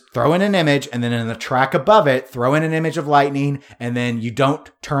 just throw in an image, and then in the track above it, throw in an image of lightning, and then you don't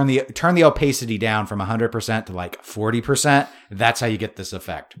turn the opacity down from 100% to like 40%. That's how you get this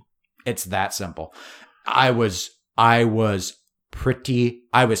effect. It's that simple. I was pretty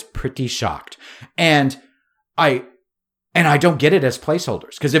shocked. And I don't get it as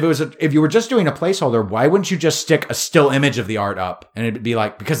placeholders. Because if you were just doing a placeholder, why wouldn't you just stick a still image of the art up? And it'd be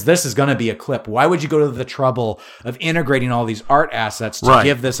like, because this is going to be a clip. Why would you go to the trouble of integrating all these art assets to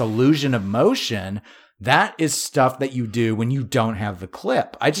give this illusion of motion? That is stuff that you do when you don't have the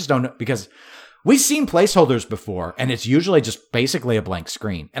clip. I just don't know, because we've seen placeholders before, and it's usually just basically a blank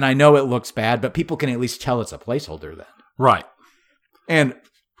screen. And I know it looks bad, but people can at least tell it's a placeholder then. Right. And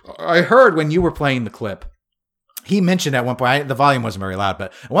I heard when you were playing the clip, he mentioned at one point, the volume wasn't very loud,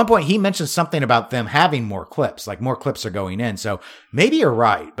 but at one point he mentioned something about them having more clips, like more clips are going in. So maybe you're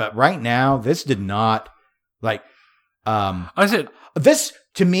right, but right now this did not like, I said this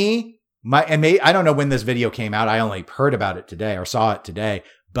to me, I don't know when this video came out. I only heard about it today or saw it today,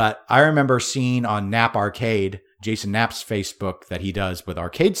 but I remember seeing on Nap Arcade, Jason Knapp's Facebook that he does with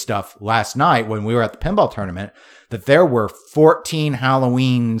arcade stuff last night when we were at the pinball tournament, that there were 14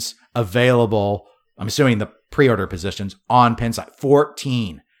 Halloweens available. I'm assuming the pre-order positions on Pinside,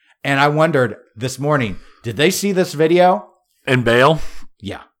 14. And I wondered this morning, did they see this video? And bail?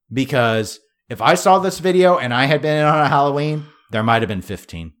 Yeah, because if I saw this video and I had been in on a Halloween, there might have been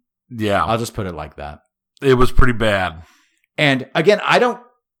 15. Yeah. I'll just put it like that. It was pretty bad. And again, I don't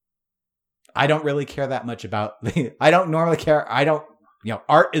really care that much about, I don't normally care.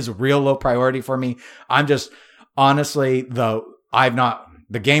 Art is real low priority for me. I'm just, honestly, though,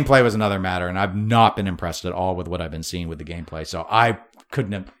 the gameplay was another matter, and I've not been impressed at all with what I've been seeing with the gameplay. So I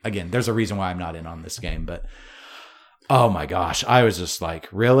couldn't have, again, there's a reason why I'm not in on this game, but oh my gosh, I was just like,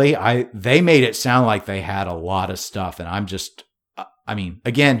 really? They made it sound like they had a lot of stuff, and I'm just,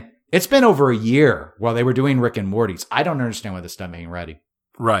 again, it's been over a year while they were doing Rick and Morty's. I don't understand why this stuff ain't ready.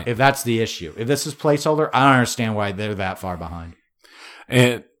 Right. If that's the issue. If this is placeholder, I don't understand why they're that far behind.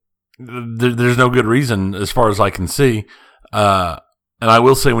 And there's no good reason as far as I can see. And I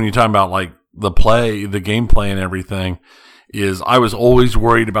will say when you're talking about like the gameplay and everything, is I was always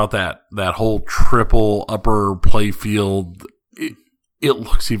worried about that whole triple upper play field. It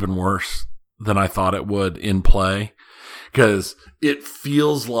looks even worse than I thought it would in play. Because it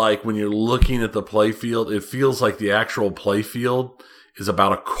feels like when you're looking at the play field, it feels like the actual play field is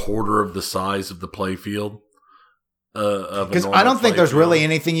about a quarter of the size of the play field. Because I don't think there's really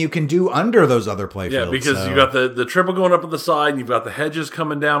anything you can do under those other play fields. Yeah, because you got the triple going up on the side, and you've got the hedges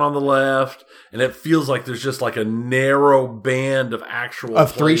coming down on the left, and it feels like there's just like a narrow band of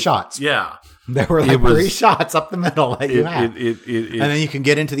three shots. Yeah. There were like 3 shots up the middle that you had. And then you can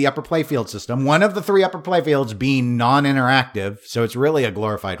get into the upper playfield system. One of the 3 upper playfields being non-interactive, so it's really a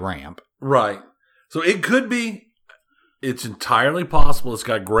glorified ramp. Right. So it could be, it's entirely possible. It's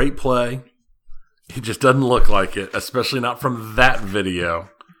got great play. It just doesn't look like it, especially not from that video.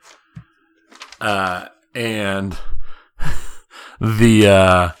 And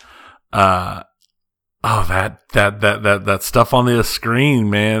the that stuff on the screen,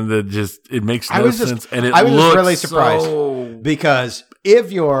 man, that just it makes no sense. And I was just really surprised because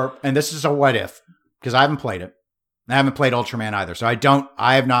and this is a what if, because I haven't played it. I haven't played Ultraman either, so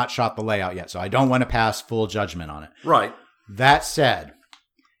I have not shot the layout yet, so I don't want to pass full judgment on it. Right. That said,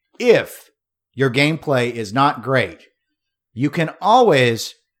 if your gameplay is not great, you can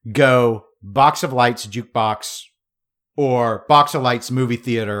always go Box of Lights Jukebox or Box of Lights movie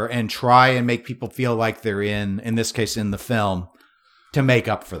theater and try and make people feel like they're in this case, in the film, to make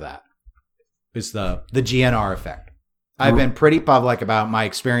up for that. It's the GNR effect. I've been pretty public about my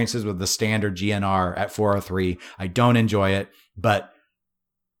experiences with the standard GNR at 403. I don't enjoy it, but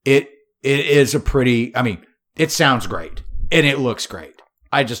it is it sounds great and it looks great.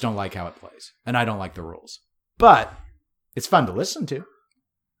 I just don't like how it plays, and I don't like the rules. But it's fun to listen to.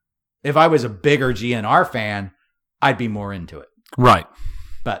 If I was a bigger GNR fan, I'd be more into it. Right.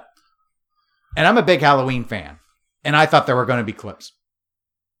 And I'm a big Halloween fan, and I thought there were going to be clips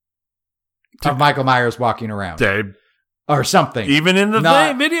of Michael Myers walking around. Dave. Or something. Even in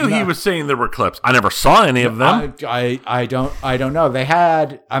the video, he was saying there were clips. I never saw any of them. I don't know. They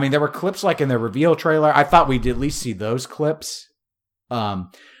had, there were clips like in the reveal trailer. I thought we'd at least see those clips.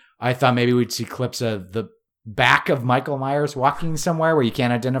 I thought maybe we'd see clips of the back of Michael Myers walking somewhere where you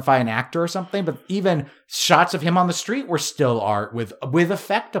can't identify an actor or something, but even shots of him on the street were still art with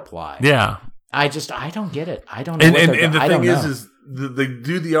effect applied. Yeah. I don't get it. I don't know. And the thing is they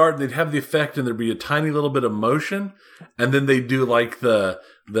do the art, they'd have the effect, and there'd be a tiny little bit of motion, and then they do like the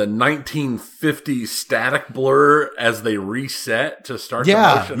 1950s static blur as they reset to start the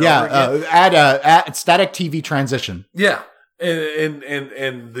motion. Yeah, add static TV transition. Yeah. And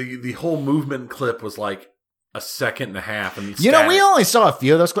the whole movement clip was like a second and a half. And we only saw a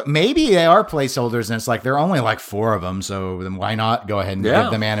few of those clips. Maybe they are placeholders, and it's like there are only like 4 of them. So then why not go ahead and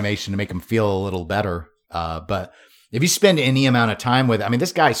give them animation to make them feel a little better? But if you spend any amount of time with it,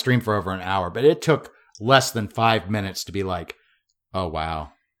 this guy streamed for over an hour, but it took less than 5 minutes to be like, oh wow,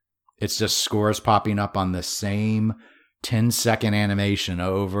 it's just scores popping up on the same 10-second animation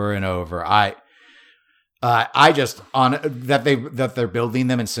over and over. I just on that they're building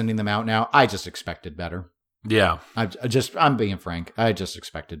them and sending them out now. I just expected better. Yeah. I'm being frank. I just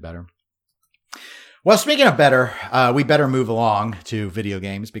expected better. Well, speaking of better, we better move along to video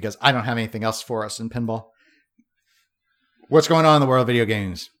games because I don't have anything else for us in pinball. What's going on in the world of video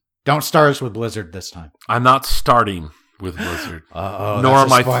games? Don't start us with Blizzard this time. I'm not starting with Blizzard. Nor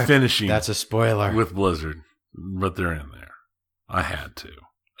am I finishing. That's a spoiler. With Blizzard. But they're in there. I had to.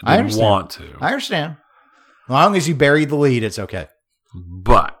 I didn't want to. I understand. As long as you buried the lead, it's okay.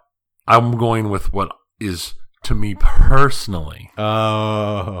 But I'm going with what is, to me personally,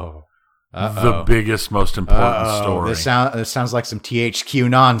 the biggest, most important story. This sounds like some THQ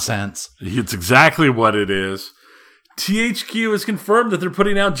nonsense. It's exactly what it is. THQ has confirmed that they're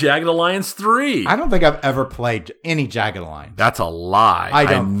putting out Jagged Alliance 3. I don't think I've ever played any Jagged Alliance. That's a lie.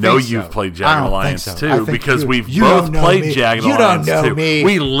 I know you've played Jagged Alliance 2 because we've you both played Jagged Alliance 2. You don't know me.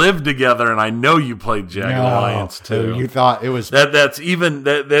 We lived together, and I know you played Jagged Alliance 2. You thought it was that's even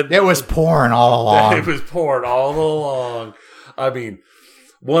that it was porn all along. It was porn all along. I mean,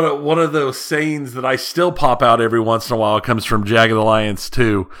 one of those sayings that I still pop out every once in a while comes from Jagged Alliance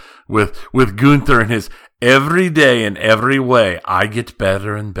 2 with Gunther and his every day in every way I get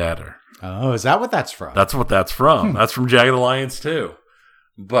better and better. Oh, is that what that's from? That's what that's from. That's from Jagged Alliance 2.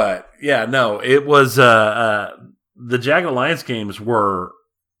 But yeah, no, it was the Jagged Alliance games were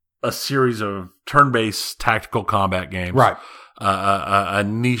a series of turn-based tactical combat games. Right. A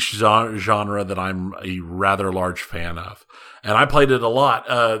niche genre that I'm a rather large fan of. And I played it a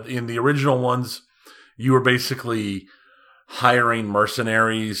lot. In the original ones, you were basically hiring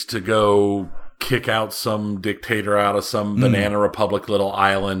mercenaries to go kick out some dictator out of some Banana Republic little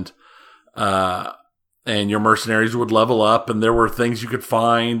island. And your mercenaries would level up, and there were things you could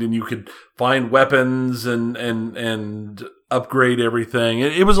find, and you could find weapons and upgrade everything.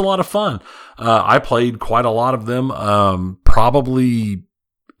 It was a lot of fun. I played quite a lot of them, probably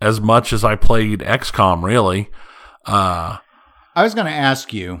as much as I played XCOM, really. I was going to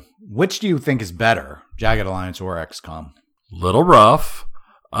ask you, which do you think is better, Jagged Alliance or XCOM? Little rough.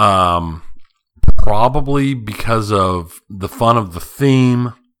 Probably because of the fun of the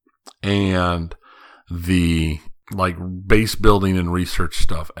theme and the base building and research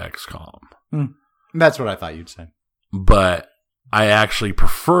stuff, XCOM. That's what I thought you'd say. But I actually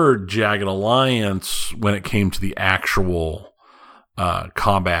preferred Jagged Alliance when it came to the actual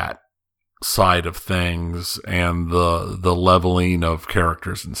combat side of things and the leveling of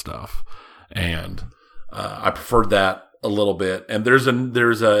characters and stuff. And I preferred that a little bit. And there's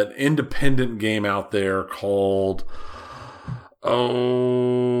an independent game out there called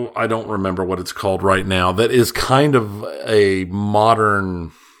I don't remember what it's called right now, that is kind of a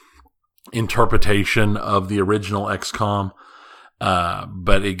modern interpretation of the original XCOM,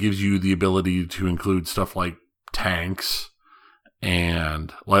 but it gives you the ability to include stuff like tanks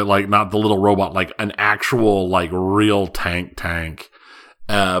and like not the little robot, like an actual real tank.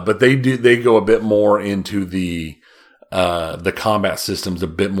 But they go a bit more into the combat systems, a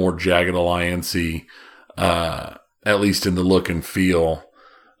bit more Jagged Alliance-y, at least in the look and feel,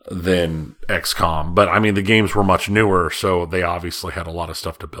 than XCOM. But I mean, the games were much newer, so they obviously had a lot of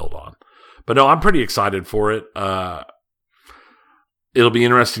stuff to build on. But no, I'm pretty excited for it. It'll be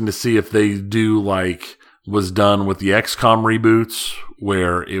interesting to see if they do like was done with the XCOM reboots,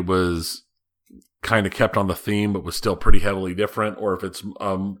 where it was kind of kept on the theme but was still pretty heavily different, or if it's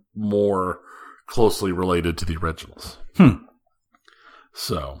more closely related to the originals.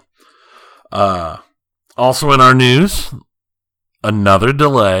 So, also in our news, another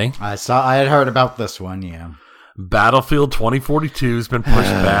delay. I had heard about this one, yeah. Battlefield 2042 has been pushed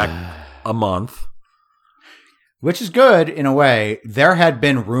back a month. Which is good in a way. There had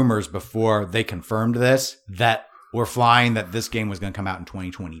been rumors before they confirmed this that were flying that this game was going to come out in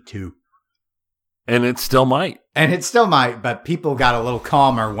 2022. And it still might. But people got a little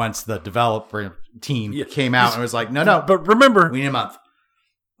calmer once the developer team came out and was like, no. But remember, we need a month.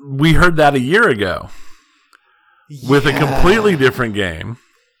 We heard that a year ago with a completely different game.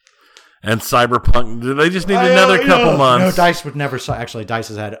 And Cyberpunk, they just need another couple months. No, DICE would never. Actually, DICE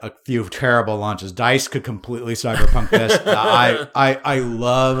has had a few terrible launches. DICE could completely Cyberpunk this. I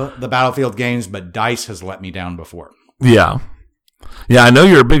love the Battlefield games, but DICE has let me down before. Yeah. Yeah, I know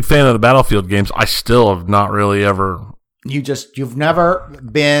you're a big fan of the Battlefield games. I still have not really ever. You've never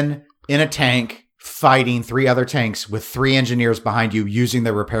been in a tank fighting 3 other tanks with 3 engineers behind you using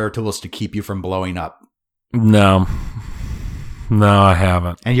their repair tools to keep you from blowing up. No, I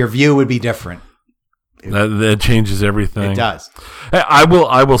haven't. And your view would be different. That changes everything. It does.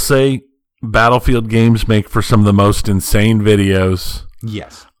 I will say Battlefield games make for some of the most insane videos.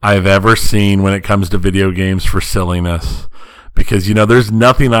 Yes. I've ever seen when it comes to video games for silliness. Because, there's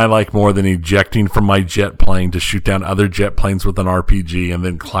nothing I like more than ejecting from my jet plane to shoot down other jet planes with an RPG and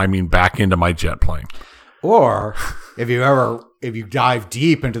then climbing back into my jet plane. Or if you dive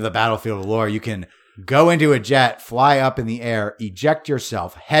deep into the battlefield lore, you can go into a jet, fly up in the air, eject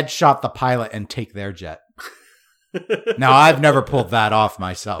yourself, headshot the pilot, and take their jet. Now, I've never pulled that off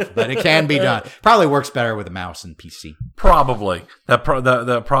myself, but it can be done. Probably works better with a mouse and PC. Probably. That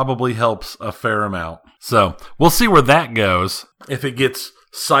probably helps a fair amount. So we'll see where that goes. If it gets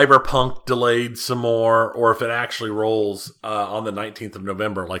Cyberpunk delayed some more, or if it actually rolls on the 19th of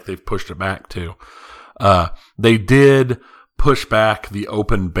November like they've pushed it back to. They did push back the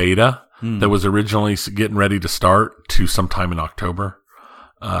open beta that was originally getting ready to start to sometime in October.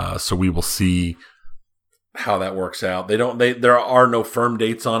 So we will see how that works out. There are no firm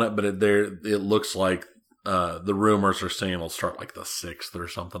dates on it, but it looks like the rumors are saying it'll start like the 6th or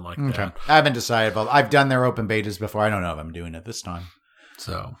something like that. I haven't decided, but I've done their open betas before. I don't know if I'm doing it this time.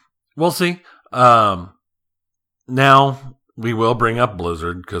 So we'll see. Now we will bring up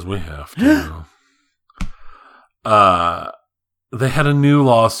Blizzard because we have to. They had a new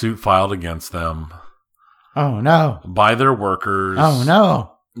lawsuit filed against them. Oh no. By their workers. Oh no.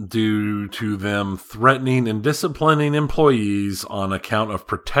 Due to them threatening and disciplining employees on account of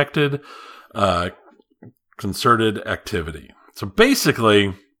protected concerted activity. So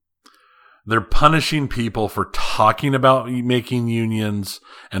basically, they're punishing people for talking about making unions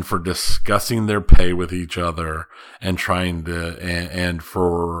and for discussing their pay with each other and trying to and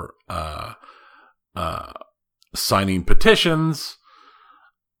for signing petitions.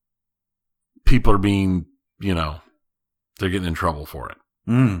 People are being, they're getting in trouble for it.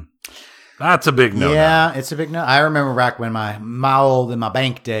 That's a big no. Yeah, it's a big no. I remember back when in my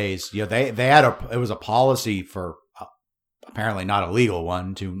bank days, they had it was a policy for apparently not a legal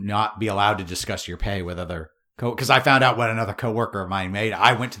one to not be allowed to discuss your pay with other because I found out what another coworker of mine made.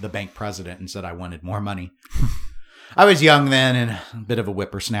 I went to the bank president and said I wanted more money. I was young then and a bit of a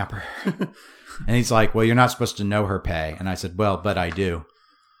whippersnapper. And he's like, "Well, you're not supposed to know her pay." And I said, "Well, but I do."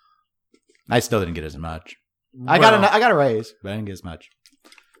 I still didn't get as much. I got a raise, but I didn't get as much.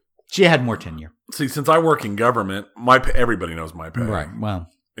 She had more tenure. See, since I work in government, everybody knows my pay. Right. Well,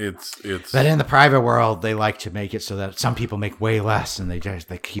 it's. But in the private world, they like to make it so that some people make way less, and they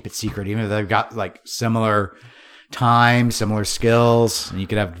keep it secret, even if they've got like similar time, similar skills, and you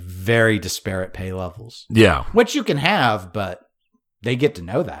could have very disparate pay levels. Yeah, which you can have, but they get to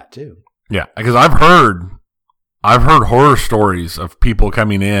know that too. Yeah, because I've heard horror stories of people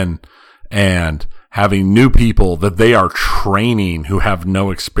coming in and having new people that they are training who have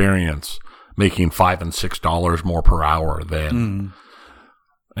no experience making $5 and $6 more per hour than,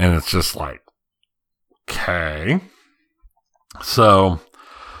 and it's just like, okay. So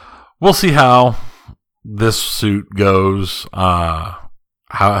we'll see how this suit goes, how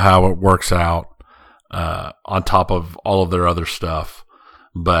it works out, on top of all of their other stuff,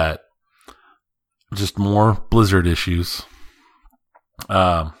 but just more Blizzard issues.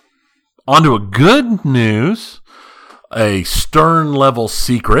 On to a good news, a Stern level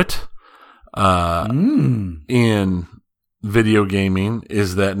secret in video gaming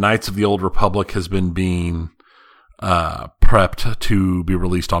is that Knights of the Old Republic has been being prepped to be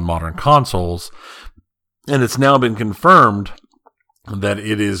released on modern consoles, and it's now been confirmed that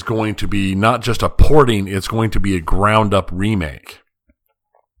it is going to be not just a porting, it's going to be a ground-up remake.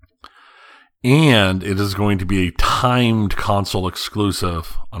 And it is going to be a timed console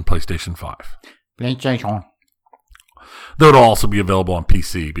exclusive on PlayStation 5. PlayStation. Though it'll also be available on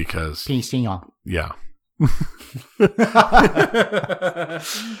PC because... PC, yeah.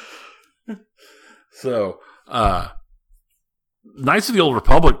 So, Knights of the Old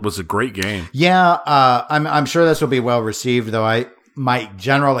Republic was a great game. Yeah, I'm sure this will be well received, though my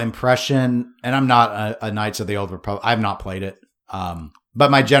general impression, and I'm not a Knights of the Old Republic, I've not played it, but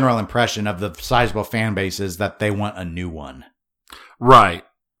my general impression of the sizable fan base is that they want a new one. Right.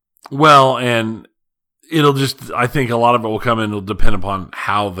 Well, and it'll just, I think a lot of it will come in, it'll depend upon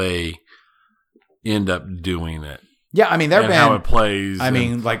how they end up doing it. Yeah, I mean, how it plays. I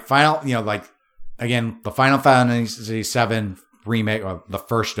mean, like again, the Final Fantasy VII remake, or the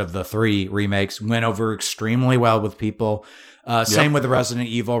first of the 3 remakes, went over extremely well with people. Same with the Resident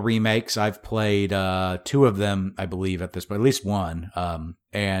Evil remakes. I've played 2 of them, I believe, at this point, at least one.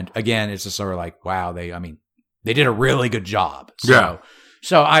 And again, it's just sort of like, wow, they did a really good job. So, yeah.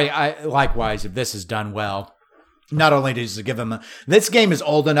 So I likewise, if this is done well, not only does it give them this game is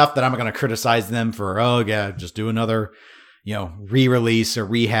old enough that I'm not going to criticize them for, just do another, re-release or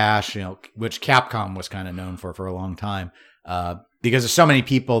rehash, which Capcom was kind of known for a long time. because there's so many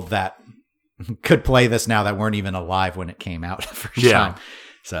people that could play this now that weren't even alive when it came out the first time.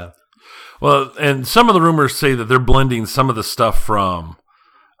 So, well, and some of the rumors say that they're blending some of the stuff from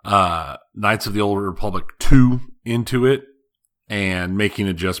Knights of the Old Republic 2 into it and making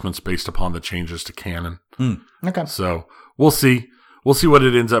adjustments based upon the changes to canon. Okay. So we'll see. We'll see what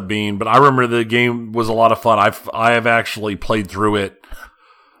it ends up being. But I remember the game was a lot of fun. I have actually played through it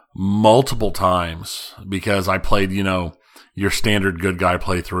multiple times because I played, your standard good guy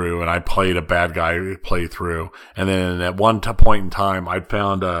playthrough, and I played a bad guy playthrough. And then at one point in time, I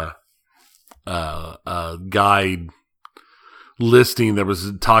found a guide listing that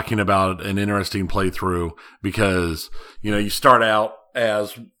was talking about an interesting playthrough because, you start out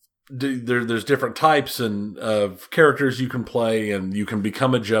as there's different types of characters you can play, and you can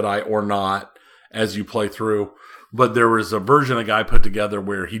become a Jedi or not as you play through. But there was a version a guy put together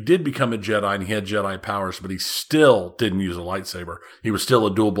where he did become a Jedi and he had Jedi powers, but he still didn't use a lightsaber. He was still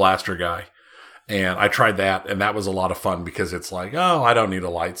a dual blaster guy. And I tried that, and that was a lot of fun because it's like, oh, I don't need a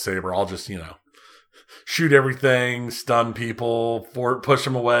lightsaber. I'll just, shoot everything, stun people, push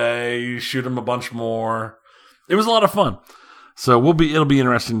them away, shoot them a bunch more. It was a lot of fun. So it'll be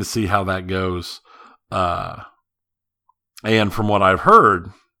interesting to see how that goes. And from what I've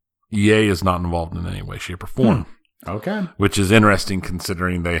heard, EA is not involved in any way, shape, or form. Okay. Which is interesting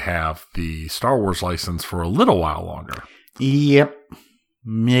considering they have the Star Wars license for a little while longer. Yep.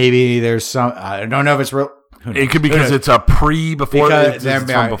 Maybe there's some, I don't know if it's real. It could be because it's a before. Because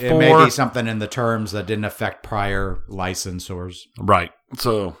it may be something in the terms that didn't affect prior licensors. Right.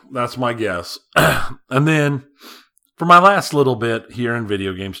 So that's my guess. And then for my last little bit here in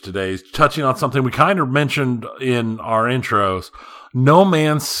video games today, touching on something we kind of mentioned in our intros, No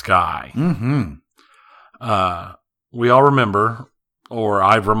Man's Sky. Mm-hmm. We all remember, or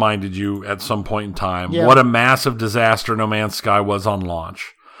I've reminded you at some point in time, what a massive disaster No Man's Sky was on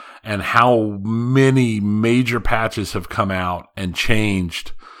launch, and how many major patches have come out and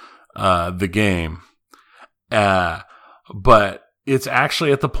changed the game. But it's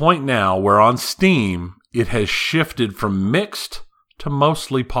actually at the point now where on Steam, it has shifted from mixed to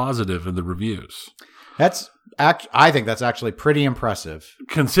mostly positive in the reviews. I think that's actually pretty impressive.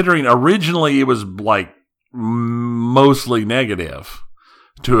 Considering originally it was like mostly negative,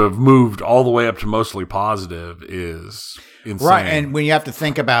 to have moved all the way up to mostly positive is insane. Right, and when you have to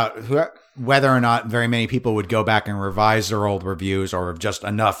think about whether or not very many people would go back and revise their old reviews, or if just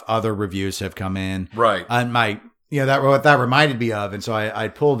enough other reviews have come in. Right. And that reminded me of, and so I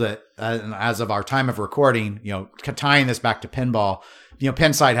pulled it as of our time of recording, tying this back to pinball,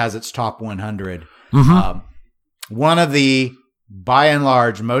 Pinside has its top 100. Mm-hmm. One of the, by and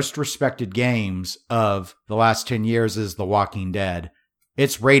large, most respected games of the last 10 years is The Walking Dead.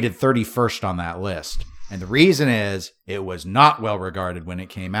 It's rated 31st on that list. And the reason is it was not well regarded when it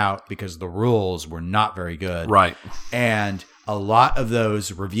came out because the rules were not very good. Right. And a lot of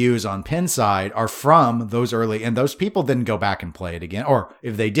those reviews on Pinside are from those early, and those people didn't go back and play it again. Or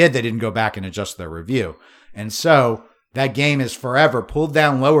if they did, they didn't go back and adjust their review. And so that game is forever pulled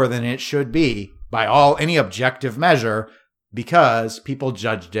down lower than it should be by any objective measure, because people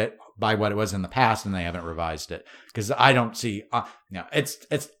judged it by what it was in the past and they haven't revised it. Because I don't see,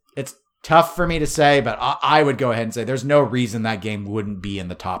 it's tough for me to say, but I would go ahead and say there's no reason that game wouldn't be in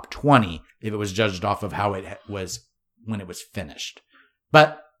the top 20 if it was judged off of how it was when it was finished.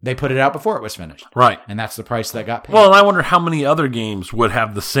 But they put it out before it was finished. Right. And that's the price that got paid. Well, and I wonder how many other games would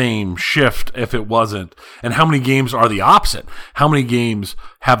have the same shift if it wasn't. And how many games are the opposite? How many games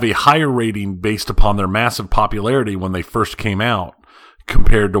have a higher rating based upon their massive popularity when they first came out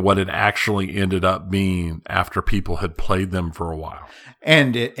compared to what it actually ended up being after people had played them for a while?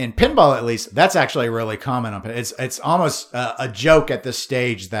 And in pinball, at least, that's actually really common. It's almost a joke at this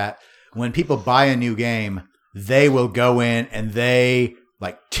stage that when people buy a new game, they will go in and they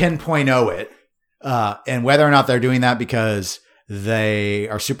 10.0 it. And whether or not they're doing that because they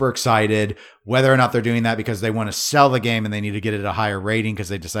are super excited, whether or not they're doing that because they want to sell the game and they need to get it a higher rating because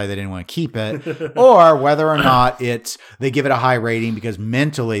they decide they didn't want to keep it, or whether or not they give it a high rating because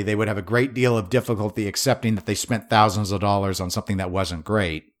mentally they would have a great deal of difficulty accepting that they spent thousands of dollars on something that wasn't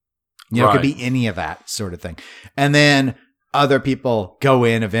great. It could be any of that sort of thing. And then other people go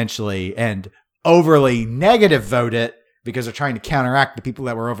in eventually and overly negative vote it because they're trying to counteract the people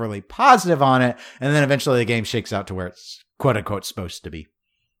that were overly positive on it. And then eventually the game shakes out to where it's quote unquote supposed to be.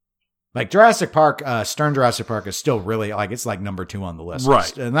 Like Jurassic Park, Stern Jurassic Park is still really it's number 2 on the list.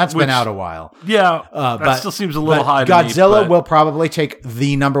 Right. And that's been out a while. Yeah. That still seems a little high to Godzilla me, will probably take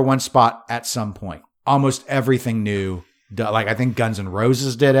the number 1 spot at some point. Almost everything new Like I think Guns N'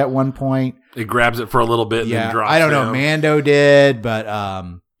 Roses did at one point. It grabs it for a little bit and then drops I don't know. down. Mando did, but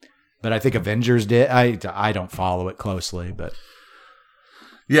I think Avengers did. I don't follow it closely, but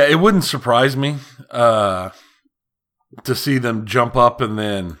Yeah, it wouldn't surprise me to see them jump up and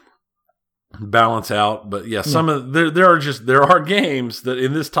then balance out. But yeah, some of there are games that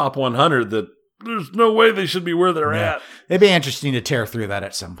in this top 100 that there's no way they should be where they're at. It'd be interesting to tear through that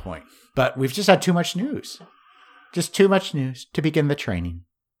at some point. But we've just had too much news. Just too much news to begin the training.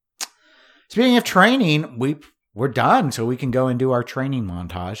 Speaking of training, we're done, so we can go and do our training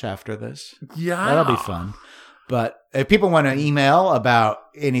montage after this. Yeah. That'll be fun. But if people want to email about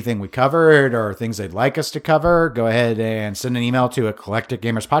anything we covered or things they'd like us to cover, go ahead and send an email to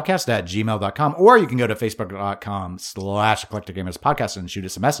eclecticgamerspodcast@gmail.com, or you can go to facebook.com/eclecticgamerspodcast and shoot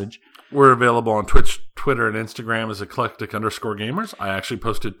us a message. We're available on Twitch, Twitter, and Instagram as eclectic_gamers. I actually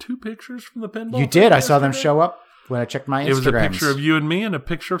posted 2 pictures from the pinball. You did. I saw them show up when I checked my Instagram. It was a picture of you and me and a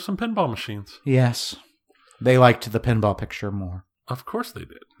picture of some pinball machines. Yes. They liked the pinball picture more. Of course they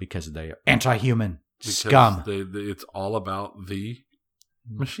did. Because they are anti-human. Because Scum. It's all about the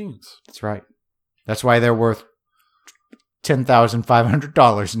machines. That's right. That's why they're worth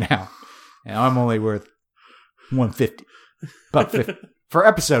 $10,500 now. And I'm only worth $150. $150 for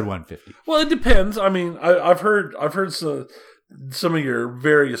episode 150. Well, it depends. I mean, I've heard some of your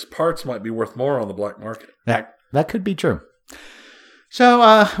various parts might be worth more on the black market. That could be true.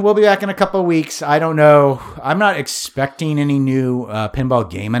 So we'll be back in a couple of weeks. I don't know. I'm not expecting any new pinball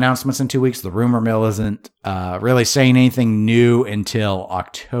game announcements in 2 weeks. The rumor mill isn't really saying anything new until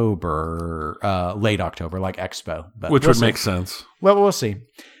October, late October, like Expo. But Which would make sense. Well, we'll see.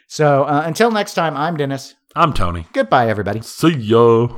 So until next time, I'm Dennis. I'm Tony. Goodbye, everybody. See ya.